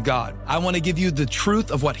guidance from God. I want to give you the truth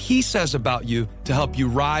of what he says about you to help you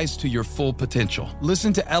rise to your full potential.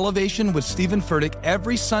 Listen to Elevation with Stephen Furtick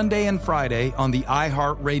every Sunday and Friday on the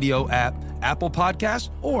iHeartRadio app, Apple Podcasts,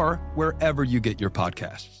 or wherever you get your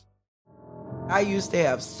podcasts. I used to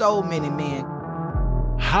have so many men.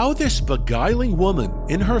 How this beguiling woman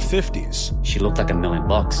in her 50s, she looked like $1 million,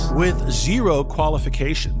 with zero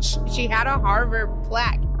qualifications, she had a Harvard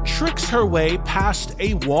plaque, tricks her way past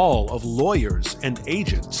a wall of lawyers and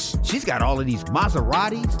agents. She's got all of these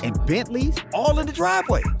Maseratis and Bentleys all in the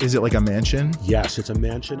driveway. Is it like a mansion? Yes, it's a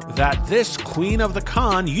mansion that this queen of the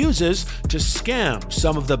con uses to scam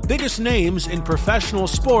some of the biggest names in professional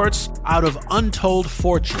sports out of untold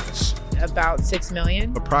fortunes. About $6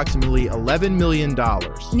 million. Approximately $11 million.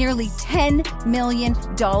 Nearly $10 million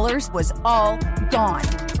was all gone.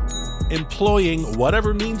 Employing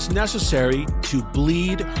whatever means necessary to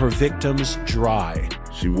bleed her victims dry.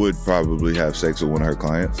 She would probably have sex with one of her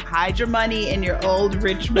clients. Hide your money in your old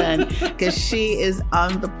rich man, because she is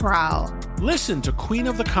on the prowl. Listen to Queen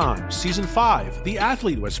of the Con, Season 5, The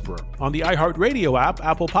Athlete Whisperer, on the iHeartRadio app,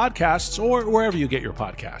 Apple Podcasts, or wherever you get your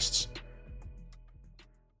podcasts.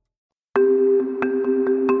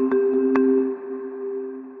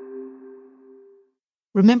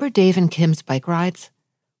 Remember Dave and Kim's bike rides?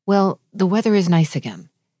 Well, the weather is nice again.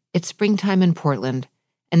 It's springtime in Portland,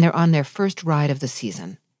 and they're on their first ride of the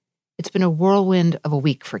season. It's been a whirlwind of a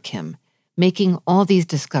week for Kim, making all these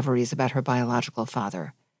discoveries about her biological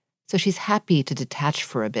father. So she's happy to detach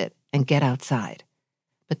for a bit and get outside.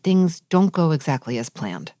 But things don't go exactly as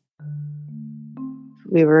planned.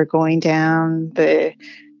 We were going down the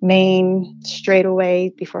main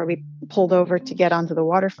straightaway before we pulled over to get onto the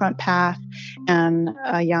waterfront path, and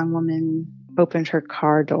a young woman opened her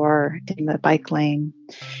car door in the bike lane,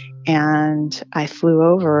 and I flew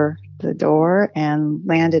over the door and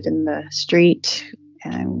landed in the street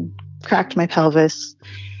and cracked my pelvis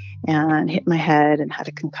and hit my head and had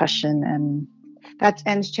a concussion, and that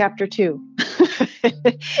ends chapter 2.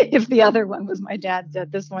 If the other one was my dad's death,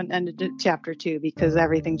 this one ended at chapter 2 because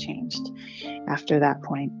everything changed after that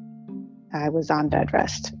point. I was on bed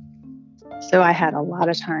rest. So I had a lot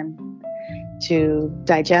of time to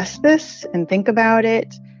digest this and think about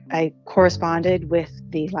it. I corresponded with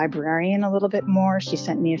the librarian a little bit more. She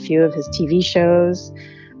sent me a few of his TV shows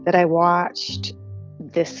that I watched.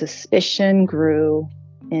 This suspicion grew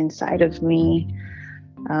inside of me.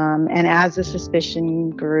 And as the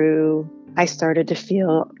suspicion grew, I started to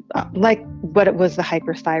feel like what it was the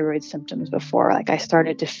hyperthyroid symptoms before. Like I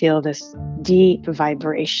started to feel this deep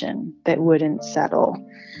vibration that wouldn't settle,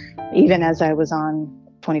 even as I was on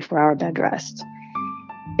 24-hour bed rest.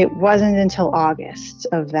 It wasn't until August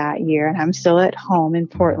of that year, and I'm still at home in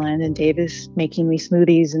Portland, and Dave is making me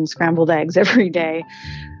smoothies and scrambled eggs every day,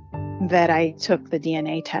 that I took the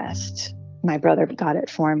DNA test. My brother got it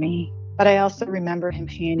for me. But I also remember him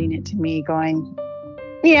handing it to me going,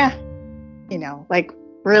 yeah, like,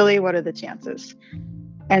 really, what are the chances?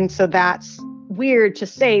 And so that's weird to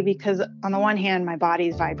say because on the one hand, my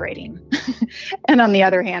body's vibrating. And on the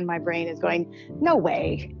other hand, my brain is going, no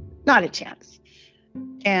way, not a chance.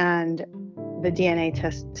 And the DNA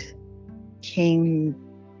test came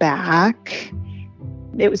back.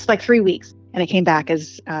 It was like 3 weeks. And it came back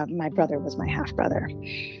as my brother was my half brother.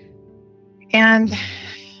 And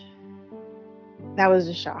that was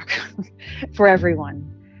a shock for everyone.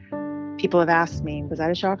 People have asked me, was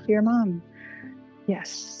that a shock for your mom?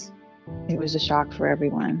 Yes, it was a shock for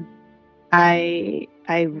everyone. I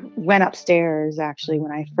went upstairs actually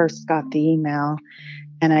when I first got the email,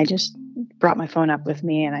 and I just brought my phone up with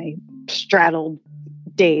me and I straddled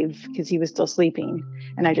Dave because he was still sleeping,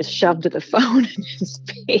 and I just shoved the phone in his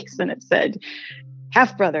face and it said,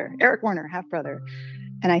 half brother, Eric Warner, half brother.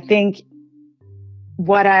 And I think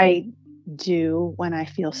what I do when I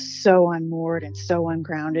feel so unmoored and so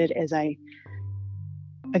ungrounded is I,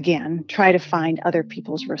 again, try to find other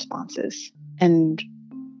people's responses and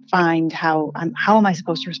find how am I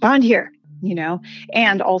supposed to respond here,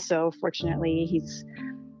 And also, fortunately, he's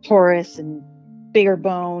porous and bigger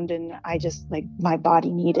boned, and I just, like, my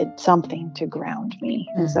body needed something to ground me.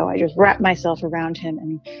 And so I just wrapped myself around him,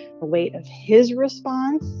 and the weight of his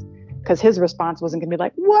response, because his response wasn't going to be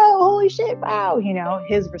like, whoa, holy shit, wow,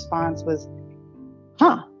 his response was,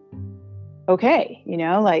 okay,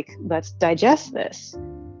 like, let's digest this.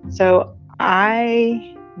 So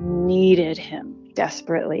I needed him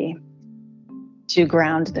desperately to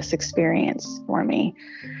ground this experience for me.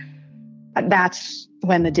 That's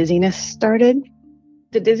when the dizziness started.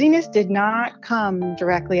 The dizziness did not come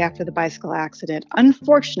directly after the bicycle accident,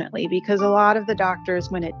 unfortunately, because a lot of the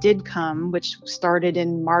doctors, when it did come, which started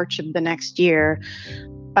in March of the next year,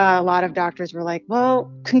 a lot of doctors were like,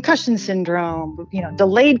 well, concussion syndrome,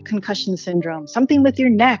 delayed concussion syndrome, something with your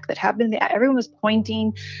neck that happened. Everyone was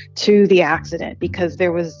pointing to the accident because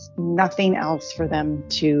there was nothing else for them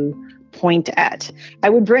to point at. I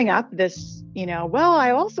would bring up this, well,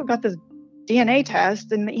 I also got this DNA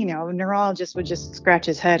test, and a neurologist would just scratch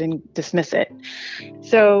his head and dismiss it.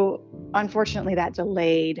 So unfortunately, that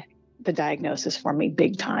delayed the diagnosis for me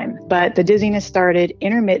big time. But the dizziness started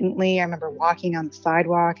intermittently. I remember walking on the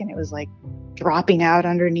sidewalk and it was like dropping out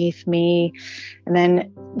underneath me. And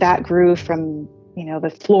then that grew from, the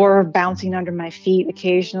floor bouncing under my feet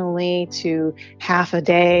occasionally to half a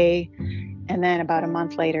day. And then about a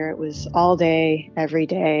month later, it was all day, every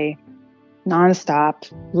day,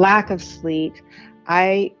 nonstop, lack of sleep.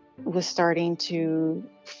 I was starting to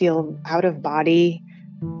feel out of body.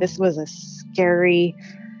 This was a scary,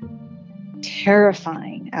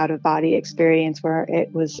 terrifying out of body experience where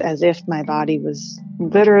it was as if my body was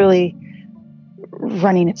literally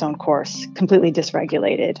running its own course, completely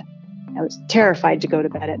dysregulated. I was terrified to go to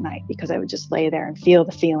bed at night because I would just lay there and feel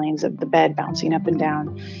the feelings of the bed bouncing up and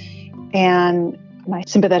down. And my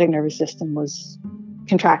sympathetic nervous system was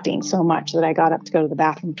contracting so much that I got up to go to the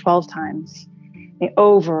bathroom 12 times,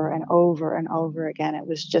 over and over and over again. It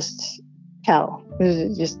was just hell. It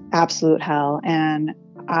was just absolute hell. And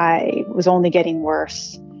I was only getting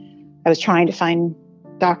worse. I was trying to find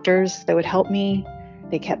doctors that would help me.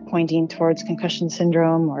 They kept pointing towards concussion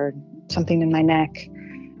syndrome or something in my neck.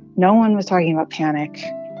 No one was talking about panic.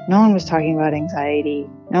 No one was talking about anxiety.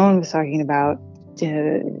 No one was talking about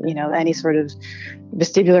any sort of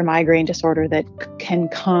vestibular migraine disorder that can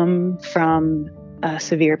come from a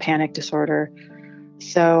severe panic disorder.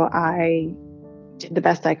 So I did the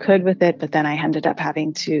best I could with it, but then I ended up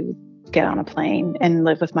having to get on a plane and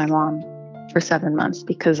live with my mom for 7 months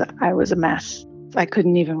because I was a mess. I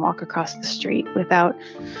couldn't even walk across the street without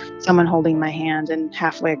someone holding my hand. And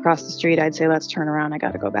halfway across the street, I'd say, let's turn around. I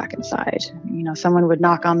got to go back inside. Someone would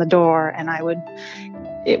knock on the door and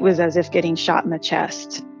it was as if getting shot in the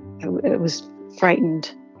chest. It was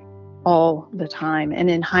frightened all the time. And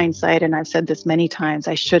in hindsight, and I've said this many times,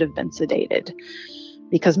 I should have been sedated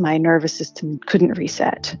because my nervous system couldn't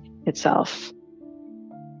reset itself.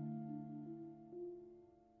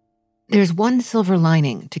 There's one silver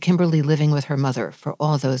lining to Kimberly living with her mother for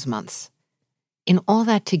all those months. In all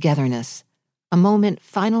that togetherness, a moment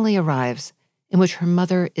finally arrives in which her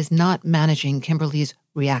mother is not managing Kimberly's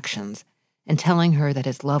reactions and telling her that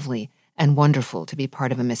it's lovely and wonderful to be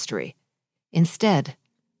part of a mystery. Instead,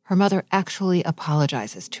 her mother actually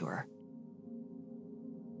apologizes to her.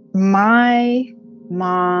 My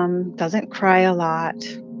mom doesn't cry a lot,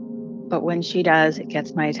 but when she does, it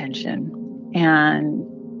gets my attention. And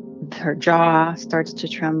her jaw starts to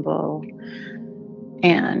tremble,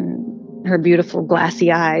 and her beautiful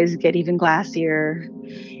glassy eyes get even glassier.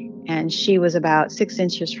 And she was about 6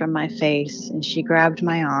 inches from my face, and she grabbed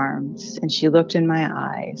my arms, and she looked in my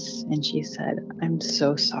eyes, and she said, "I'm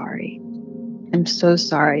so sorry. I'm so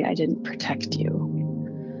sorry I didn't protect you."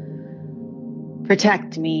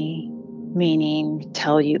 Protect me, meaning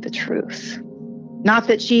tell you the truth. Not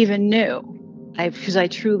that she even knew. Because I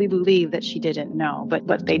truly believe that she didn't know. But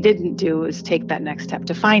what they didn't do was take that next step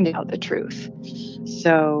to find out the truth.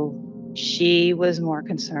 So she was more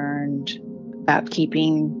concerned about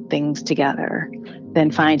keeping things together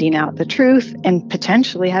than finding out the truth and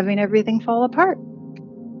potentially having everything fall apart.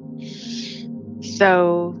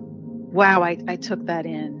 So, wow, I took that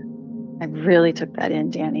in. I really took that in,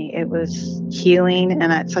 Danny. It was healing, and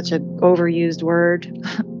that's such an overused word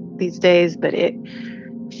these days, but it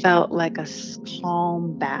felt like a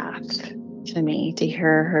calm bath to me to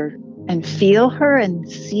hear her and feel her and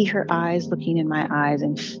see her eyes looking in my eyes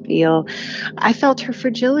and I felt her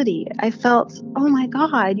fragility. I felt, oh my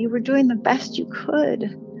God, you were doing the best you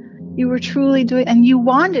could. You were truly doing, and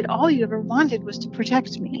all you ever wanted was to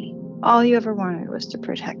protect me. All you ever wanted was to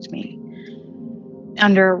protect me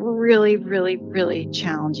under a really, really, really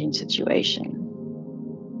challenging situation.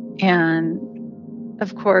 And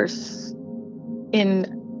of course,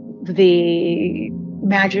 in the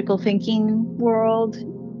magical thinking world,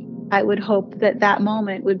 I would hope that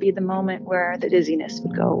moment would be the moment where the dizziness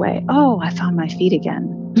would go away. Oh, I found my feet again.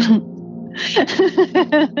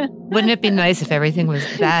 Wouldn't it be nice if everything was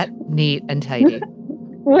that neat and tidy?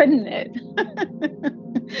 Wouldn't it?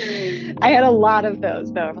 I had a lot of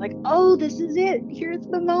those, though. I'm like, oh, this is it. Here's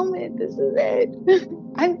the moment. This is it.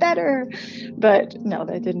 I'm better. But no,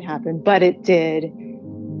 that didn't happen. But it did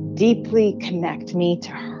deeply connect me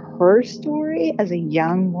to her story as a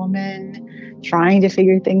young woman trying to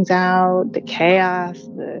figure things out, the chaos,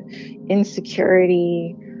 the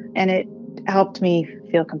insecurity, and it helped me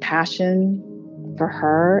feel compassion for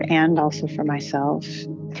her and also for myself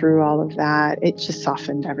through all of that. It just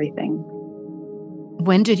softened everything.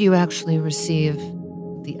 When did you actually receive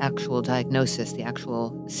the actual diagnosis, the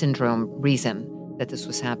actual syndrome reason that this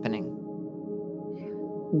was happening?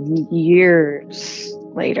 Years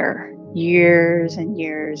later. Years and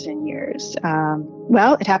years and years.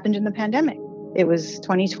 Well, it happened in the pandemic. It was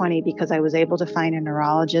 2020 because I was able to find a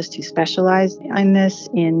neurologist who specialized in this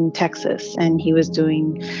in Texas, and he was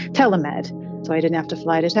doing telemed. So I didn't have to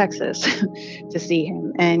fly to Texas to see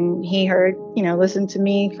him. And he listened to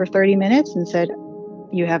me for 30 minutes and said,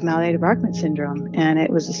 "You have Malladay-Barkman syndrome." And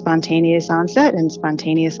it was a spontaneous onset, and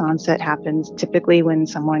spontaneous onset happens typically when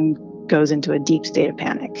someone goes into a deep state of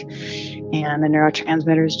panic and the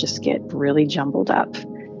neurotransmitters just get really jumbled up.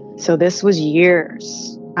 So this was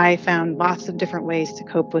years. I found lots of different ways to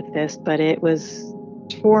cope with this, but it was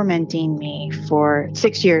tormenting me for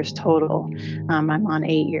 6 years total. I'm on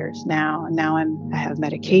 8 years now, and now I have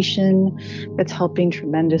medication that's helping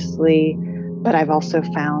tremendously, but I've also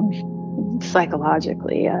found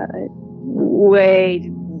psychologically a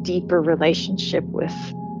way deeper relationship with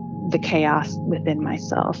the chaos within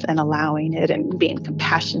myself and allowing it and being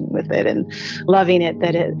compassionate with it and loving it,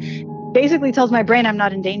 that it basically tells my brain I'm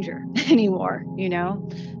not in danger anymore.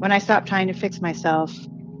 When I stopped trying to fix myself,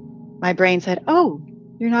 my brain said, "Oh,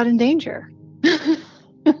 you're not in danger."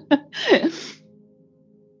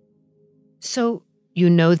 So you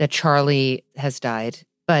know that Charlie has died,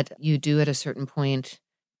 but you do at a certain point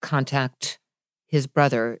contact his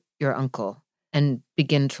brother, your uncle. and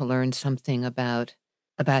begin to learn something about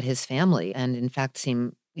his family, and in fact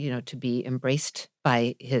seem, to be embraced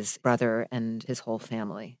by his brother and his whole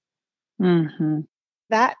family. Mm-hmm.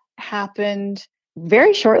 That happened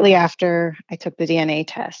very shortly after I took the DNA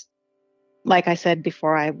test. Like I said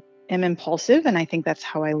before, I am impulsive, and I think that's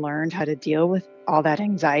how I learned how to deal with all that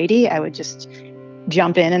anxiety. I would just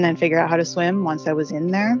jump in and then figure out how to swim once I was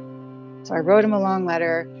in there. So I wrote him a long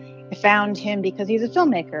letter. I found him because he's a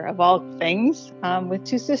filmmaker, of all things, with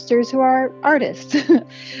two sisters who are artists.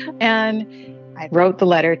 And I wrote the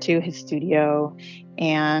letter to his studio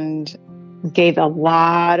and gave a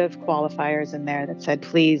lot of qualifiers in there that said,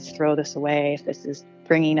 please throw this away if this is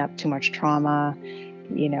bringing up too much trauma.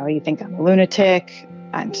 You think I'm a lunatic.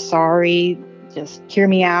 I'm sorry. Just hear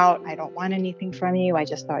me out. I don't want anything from you. I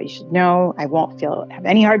just thought you should know. I won't have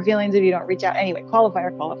any hard feelings if you don't reach out. Anyway,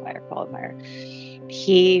 qualifier.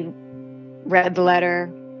 He read the letter,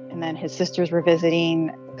 and then his sisters were visiting.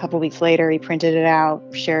 A couple weeks later, he printed it out,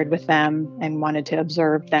 shared with them, and wanted to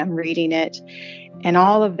observe them reading it. And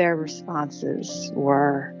all of their responses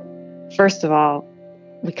were, first of all,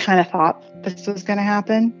 we kind of thought this was going to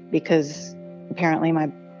happen because apparently my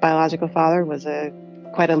biological father was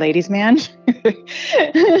quite a ladies' man.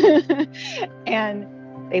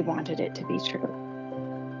 And they wanted it to be true.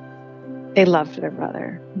 They loved their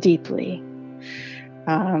brother deeply.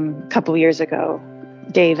 A couple years ago,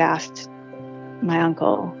 Dave asked my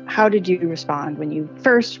uncle, how did you respond when you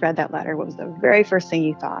first read that letter? What was the very first thing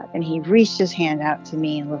you thought? And he reached his hand out to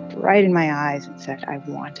me and looked right in my eyes and said, I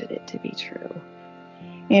wanted it to be true.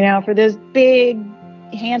 For this big,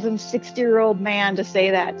 handsome 60-year-old man to say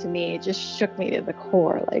that to me, it just shook me to the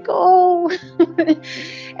core. Like, oh.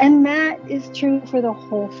 And that is true for the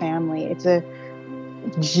whole family. It's a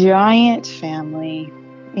giant family.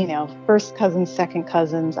 First cousins, second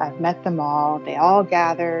cousins. I've met them all. They all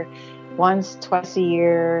gather once, twice a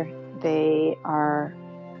year. They are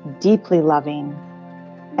deeply loving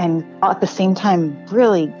and at the same time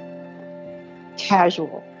really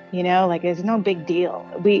casual. It's no big deal.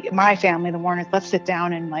 My family, the Warners, let's sit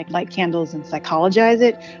down and light candles and psychologize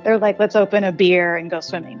it. They're like, let's open a beer and go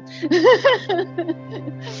swimming.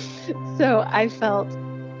 So I felt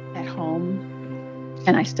at home,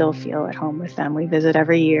 and I still feel at home with them. We visit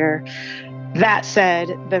every year. That said,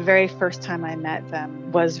 the very first time I met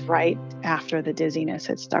them was right after the dizziness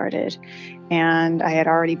had started. And I had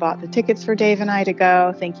already bought the tickets for Dave and I to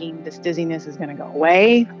go, thinking this dizziness is going to go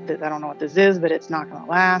away. I don't know what this is, but it's not going to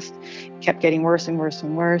last. It kept getting worse and worse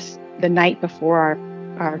and worse. The night before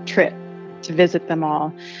our trip to visit them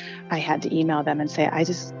all, I had to email them and say, I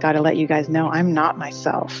just got to let you guys know I'm not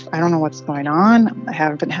myself. I don't know what's going on. I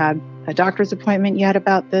haven't had a doctor's appointment yet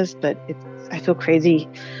about this, but I feel crazy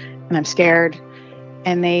and I'm scared.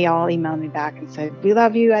 And they all emailed me back and said, we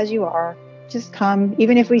love you as you are. Just come.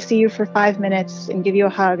 Even if we see you for 5 minutes and give you a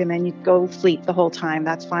hug and then you go sleep the whole time,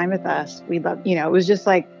 that's fine with us. We love, it was just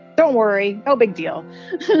like, don't worry, no big deal.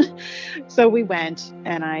 So we went,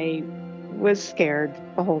 and I was scared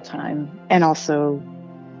the whole time and also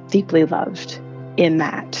deeply loved in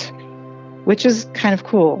that, which is kind of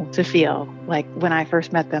cool to feel. Like when I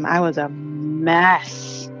first met them, I was a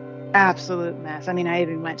mess, absolute mess. I mean, I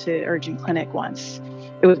even went to urgent clinic once.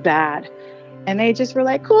 It was bad. And they just were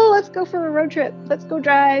like, cool, let's go for a road trip. Let's go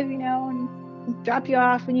drive, and drop you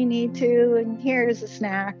off when you need to. And here's a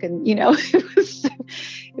snack. And,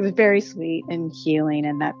 it was very sweet and healing.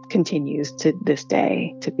 And that continues to this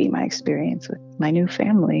day to be my experience with my new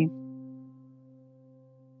family.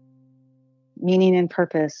 Meaning and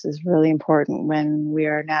purpose is really important when we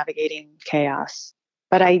are navigating chaos.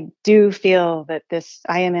 But I do feel that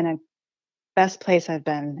I am in a best place I've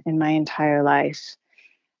been in my entire life.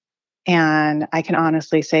 And I can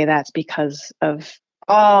honestly say that's because of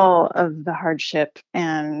all of the hardship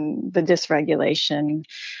and the dysregulation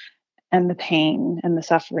and the pain and the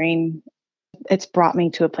suffering. It's brought me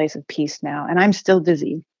to a place of peace now. And I'm still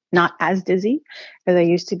dizzy, not as dizzy as I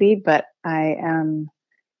used to be, but I am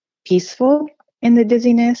peaceful in the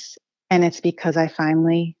dizziness. And it's because I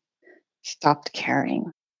finally stopped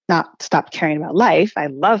caring. Not stopped caring about life. I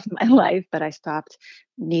love my life, but I stopped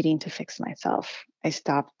needing to fix myself. I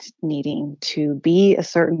stopped needing to be a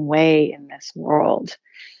certain way in this world.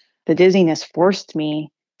 The dizziness forced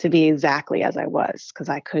me to be exactly as I was because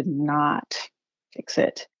I could not fix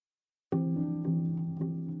it.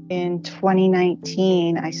 In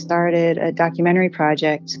 2019, I started a documentary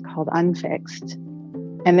project called Unfixed.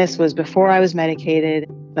 And this was before I was medicated,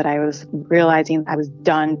 but I was realizing I was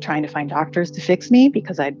done trying to find doctors to fix me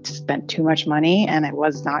because I'd spent too much money and I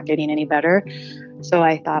was not getting any better. So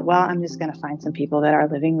I thought, well, I'm just going to find some people that are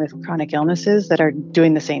living with chronic illnesses that are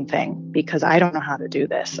doing the same thing, because I don't know how to do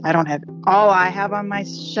this. All I have on my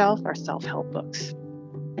shelf are self-help books.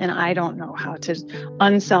 And I don't know how to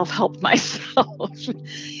unself-help myself.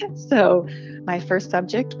 So my first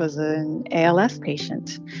subject was an ALS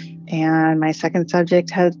patient. And my second subject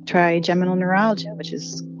had trigeminal neuralgia, which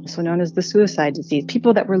is also known as the suicide disease.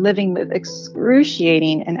 People that were living with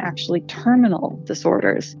excruciating and actually terminal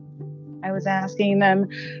disorders. I was asking them,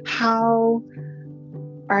 how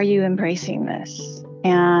are you embracing this?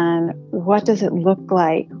 And what does it look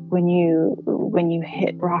like when you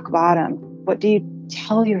hit rock bottom? What do you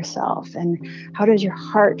tell yourself? And how does your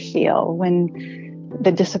heart feel when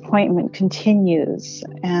the disappointment continues?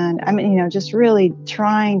 And I'm, just really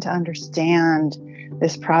trying to understand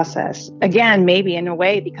this process. Again, maybe in a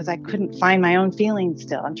way because I couldn't find my own feelings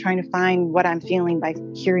still. I'm trying to find what I'm feeling by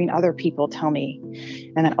hearing other people tell me.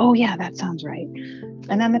 And then, oh yeah, that sounds right.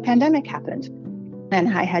 And then the pandemic happened.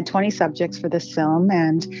 And I had 20 subjects for this film,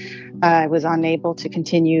 and I was unable to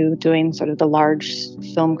continue doing sort of the large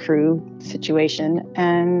film crew situation.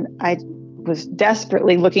 And I was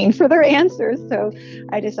desperately looking for their answers. So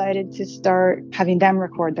I decided to start having them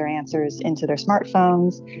record their answers into their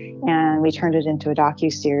smartphones. And we turned it into a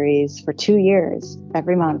docuseries for 2 years.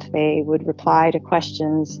 Every month they would reply to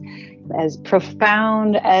questions as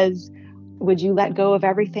profound as, would you let go of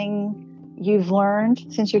everything you've learned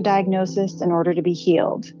since your diagnosis in order to be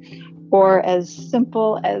healed? Or as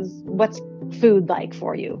simple as, what's food like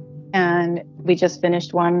for you? And we just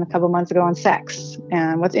finished one a couple months ago on sex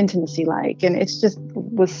and what's intimacy like. And it's just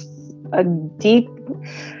was a deep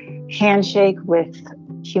handshake with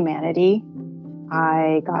humanity.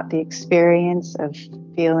 I got the experience of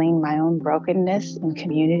feeling my own brokenness in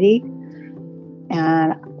community.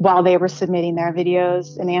 And while they were submitting their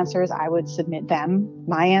videos and answers, I would submit them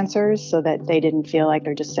my answers so that they didn't feel like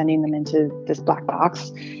they're just sending them into this black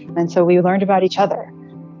box. And so we learned about each other.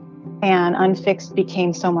 And Unfixed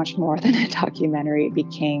became so much more than a documentary. It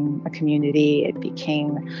became a community. It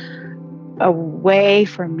became a way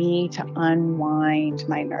for me to unwind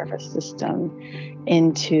my nervous system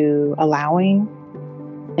into allowing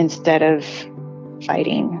instead of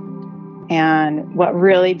fighting. And what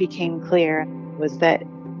really became clear was that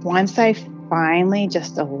once I finally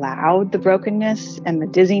just allowed the brokenness and the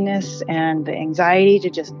dizziness and the anxiety to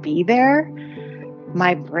just be there,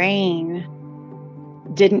 my brain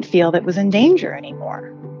didn't feel that it was in danger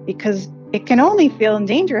anymore, because it can only feel in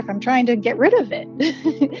danger if I'm trying to get rid of it.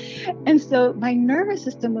 And so my nervous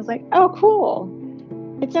system was like, oh, cool,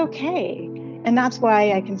 it's okay. And that's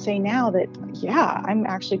why I can say now that, yeah, I'm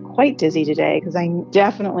actually quite dizzy today, because I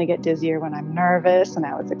definitely get dizzier when I'm nervous. And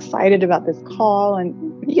I was excited about this call.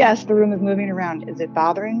 And yes, the room is moving around. Is it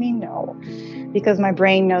bothering me? No, because my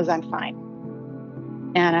brain knows I'm fine.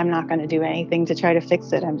 And I'm not going to do anything to try to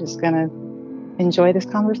fix it. I'm just going to enjoy this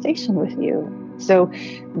conversation with you. So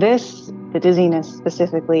the dizziness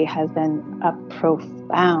specifically, has been a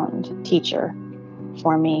profound teacher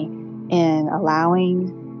for me in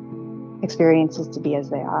allowing experiences to be as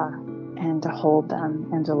they are, and to hold them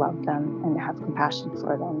and to love them and to have compassion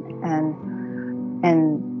for them,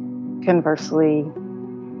 and conversely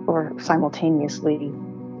or simultaneously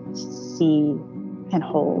see and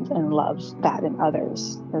hold and love that in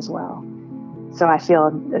others as well. So I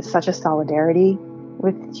feel such a solidarity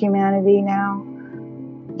with humanity now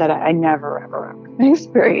that I never, ever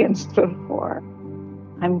experienced before.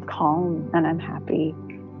 I'm calm and I'm happy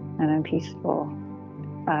and I'm peaceful.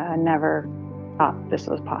 I never thought this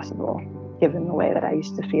was possible, given the way that I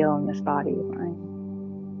used to feel in this body of mine.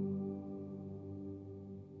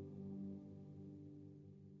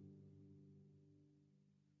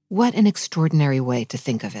 What an extraordinary way to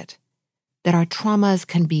think of it, that our traumas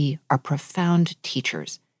can be our profound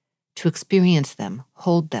teachers, to experience them,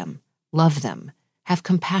 hold them, love them, have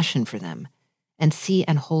compassion for them, and see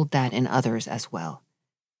and hold that in others as well.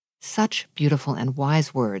 Such beautiful and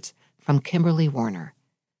wise words from Kimberly Warner.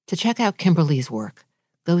 To check out Kimberly's work,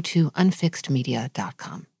 go to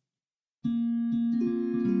unfixedmedia.com.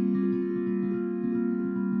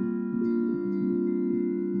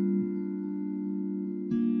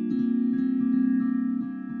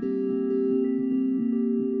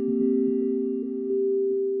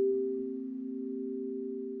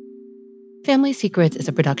 Family Secrets is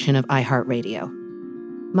a production of iHeartRadio.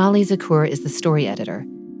 Molly Zakur is the story editor,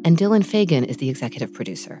 and Dylan Fagan is the executive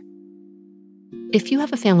producer. If you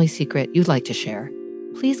have a family secret you'd like to share,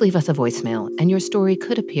 please leave us a voicemail and your story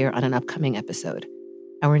could appear on an upcoming episode.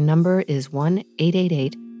 Our number is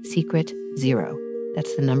 1-888-SECRET-0.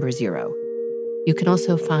 That's the number 0. You can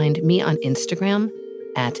also find me on Instagram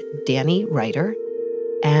at Danny Writer,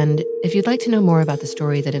 And if you'd like to know more about the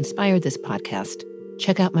story that inspired this podcast,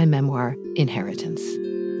 check out my memoir, Inheritance.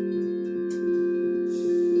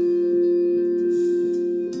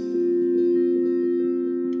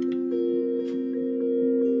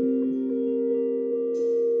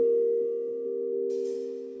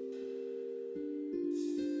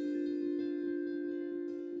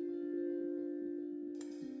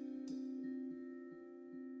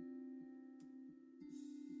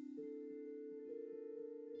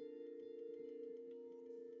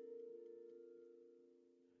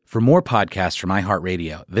 For more podcasts from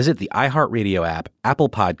iHeartRadio, visit the iHeartRadio app, Apple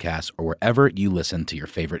Podcasts, or wherever you listen to your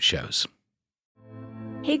favorite shows.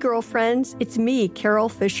 Hey, girlfriends, it's me, Carol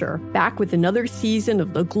Fisher, back with another season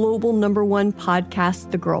of the global #1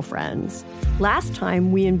 podcast, The Girlfriends. Last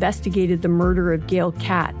time, we investigated the murder of Gail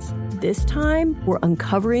Katz. This time, we're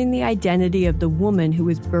uncovering the identity of the woman who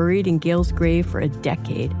was buried in Gail's grave for a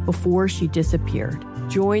decade before she disappeared.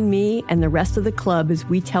 Join me and the rest of the club as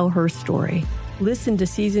we tell her story. Listen to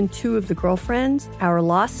Season 2 of The Girlfriends, Our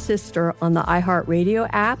Lost Sister on the iHeartRadio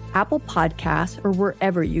app, Apple Podcasts, or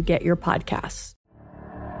wherever you get your podcasts.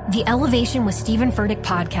 The Elevation with Stephen Furtick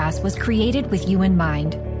podcast was created with you in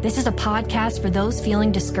mind. This is a podcast for those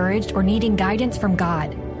feeling discouraged or needing guidance from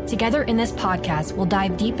God. Together in this podcast, we'll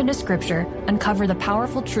dive deep into Scripture, uncover the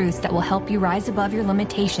powerful truths that will help you rise above your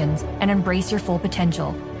limitations and embrace your full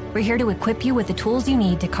potential. We're here to equip you with the tools you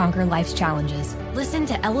need to conquer life's challenges. Listen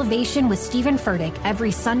to Elevation with Stephen Furtick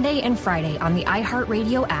every Sunday and Friday on the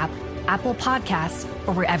iHeartRadio app, Apple Podcasts,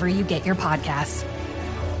 or wherever you get your podcasts.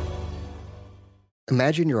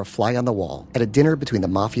 Imagine you're a fly on the wall at a dinner between the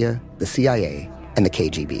Mafia, the CIA, and the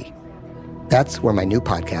KGB. That's where my new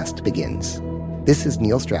podcast begins. This is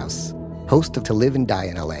Neil Strauss, host of To Live and Die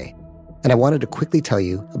in LA, and I wanted to quickly tell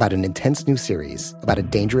you about an intense new series about a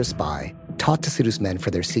dangerous spy taught to seduce men for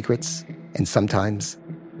their secrets and sometimes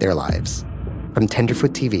their lives. From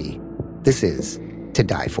Tenderfoot TV, this is To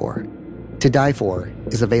Die For. To Die For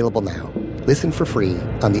is available now. Listen for free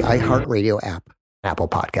on the iHeartRadio app, Apple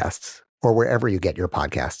Podcasts, or wherever you get your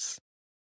podcasts.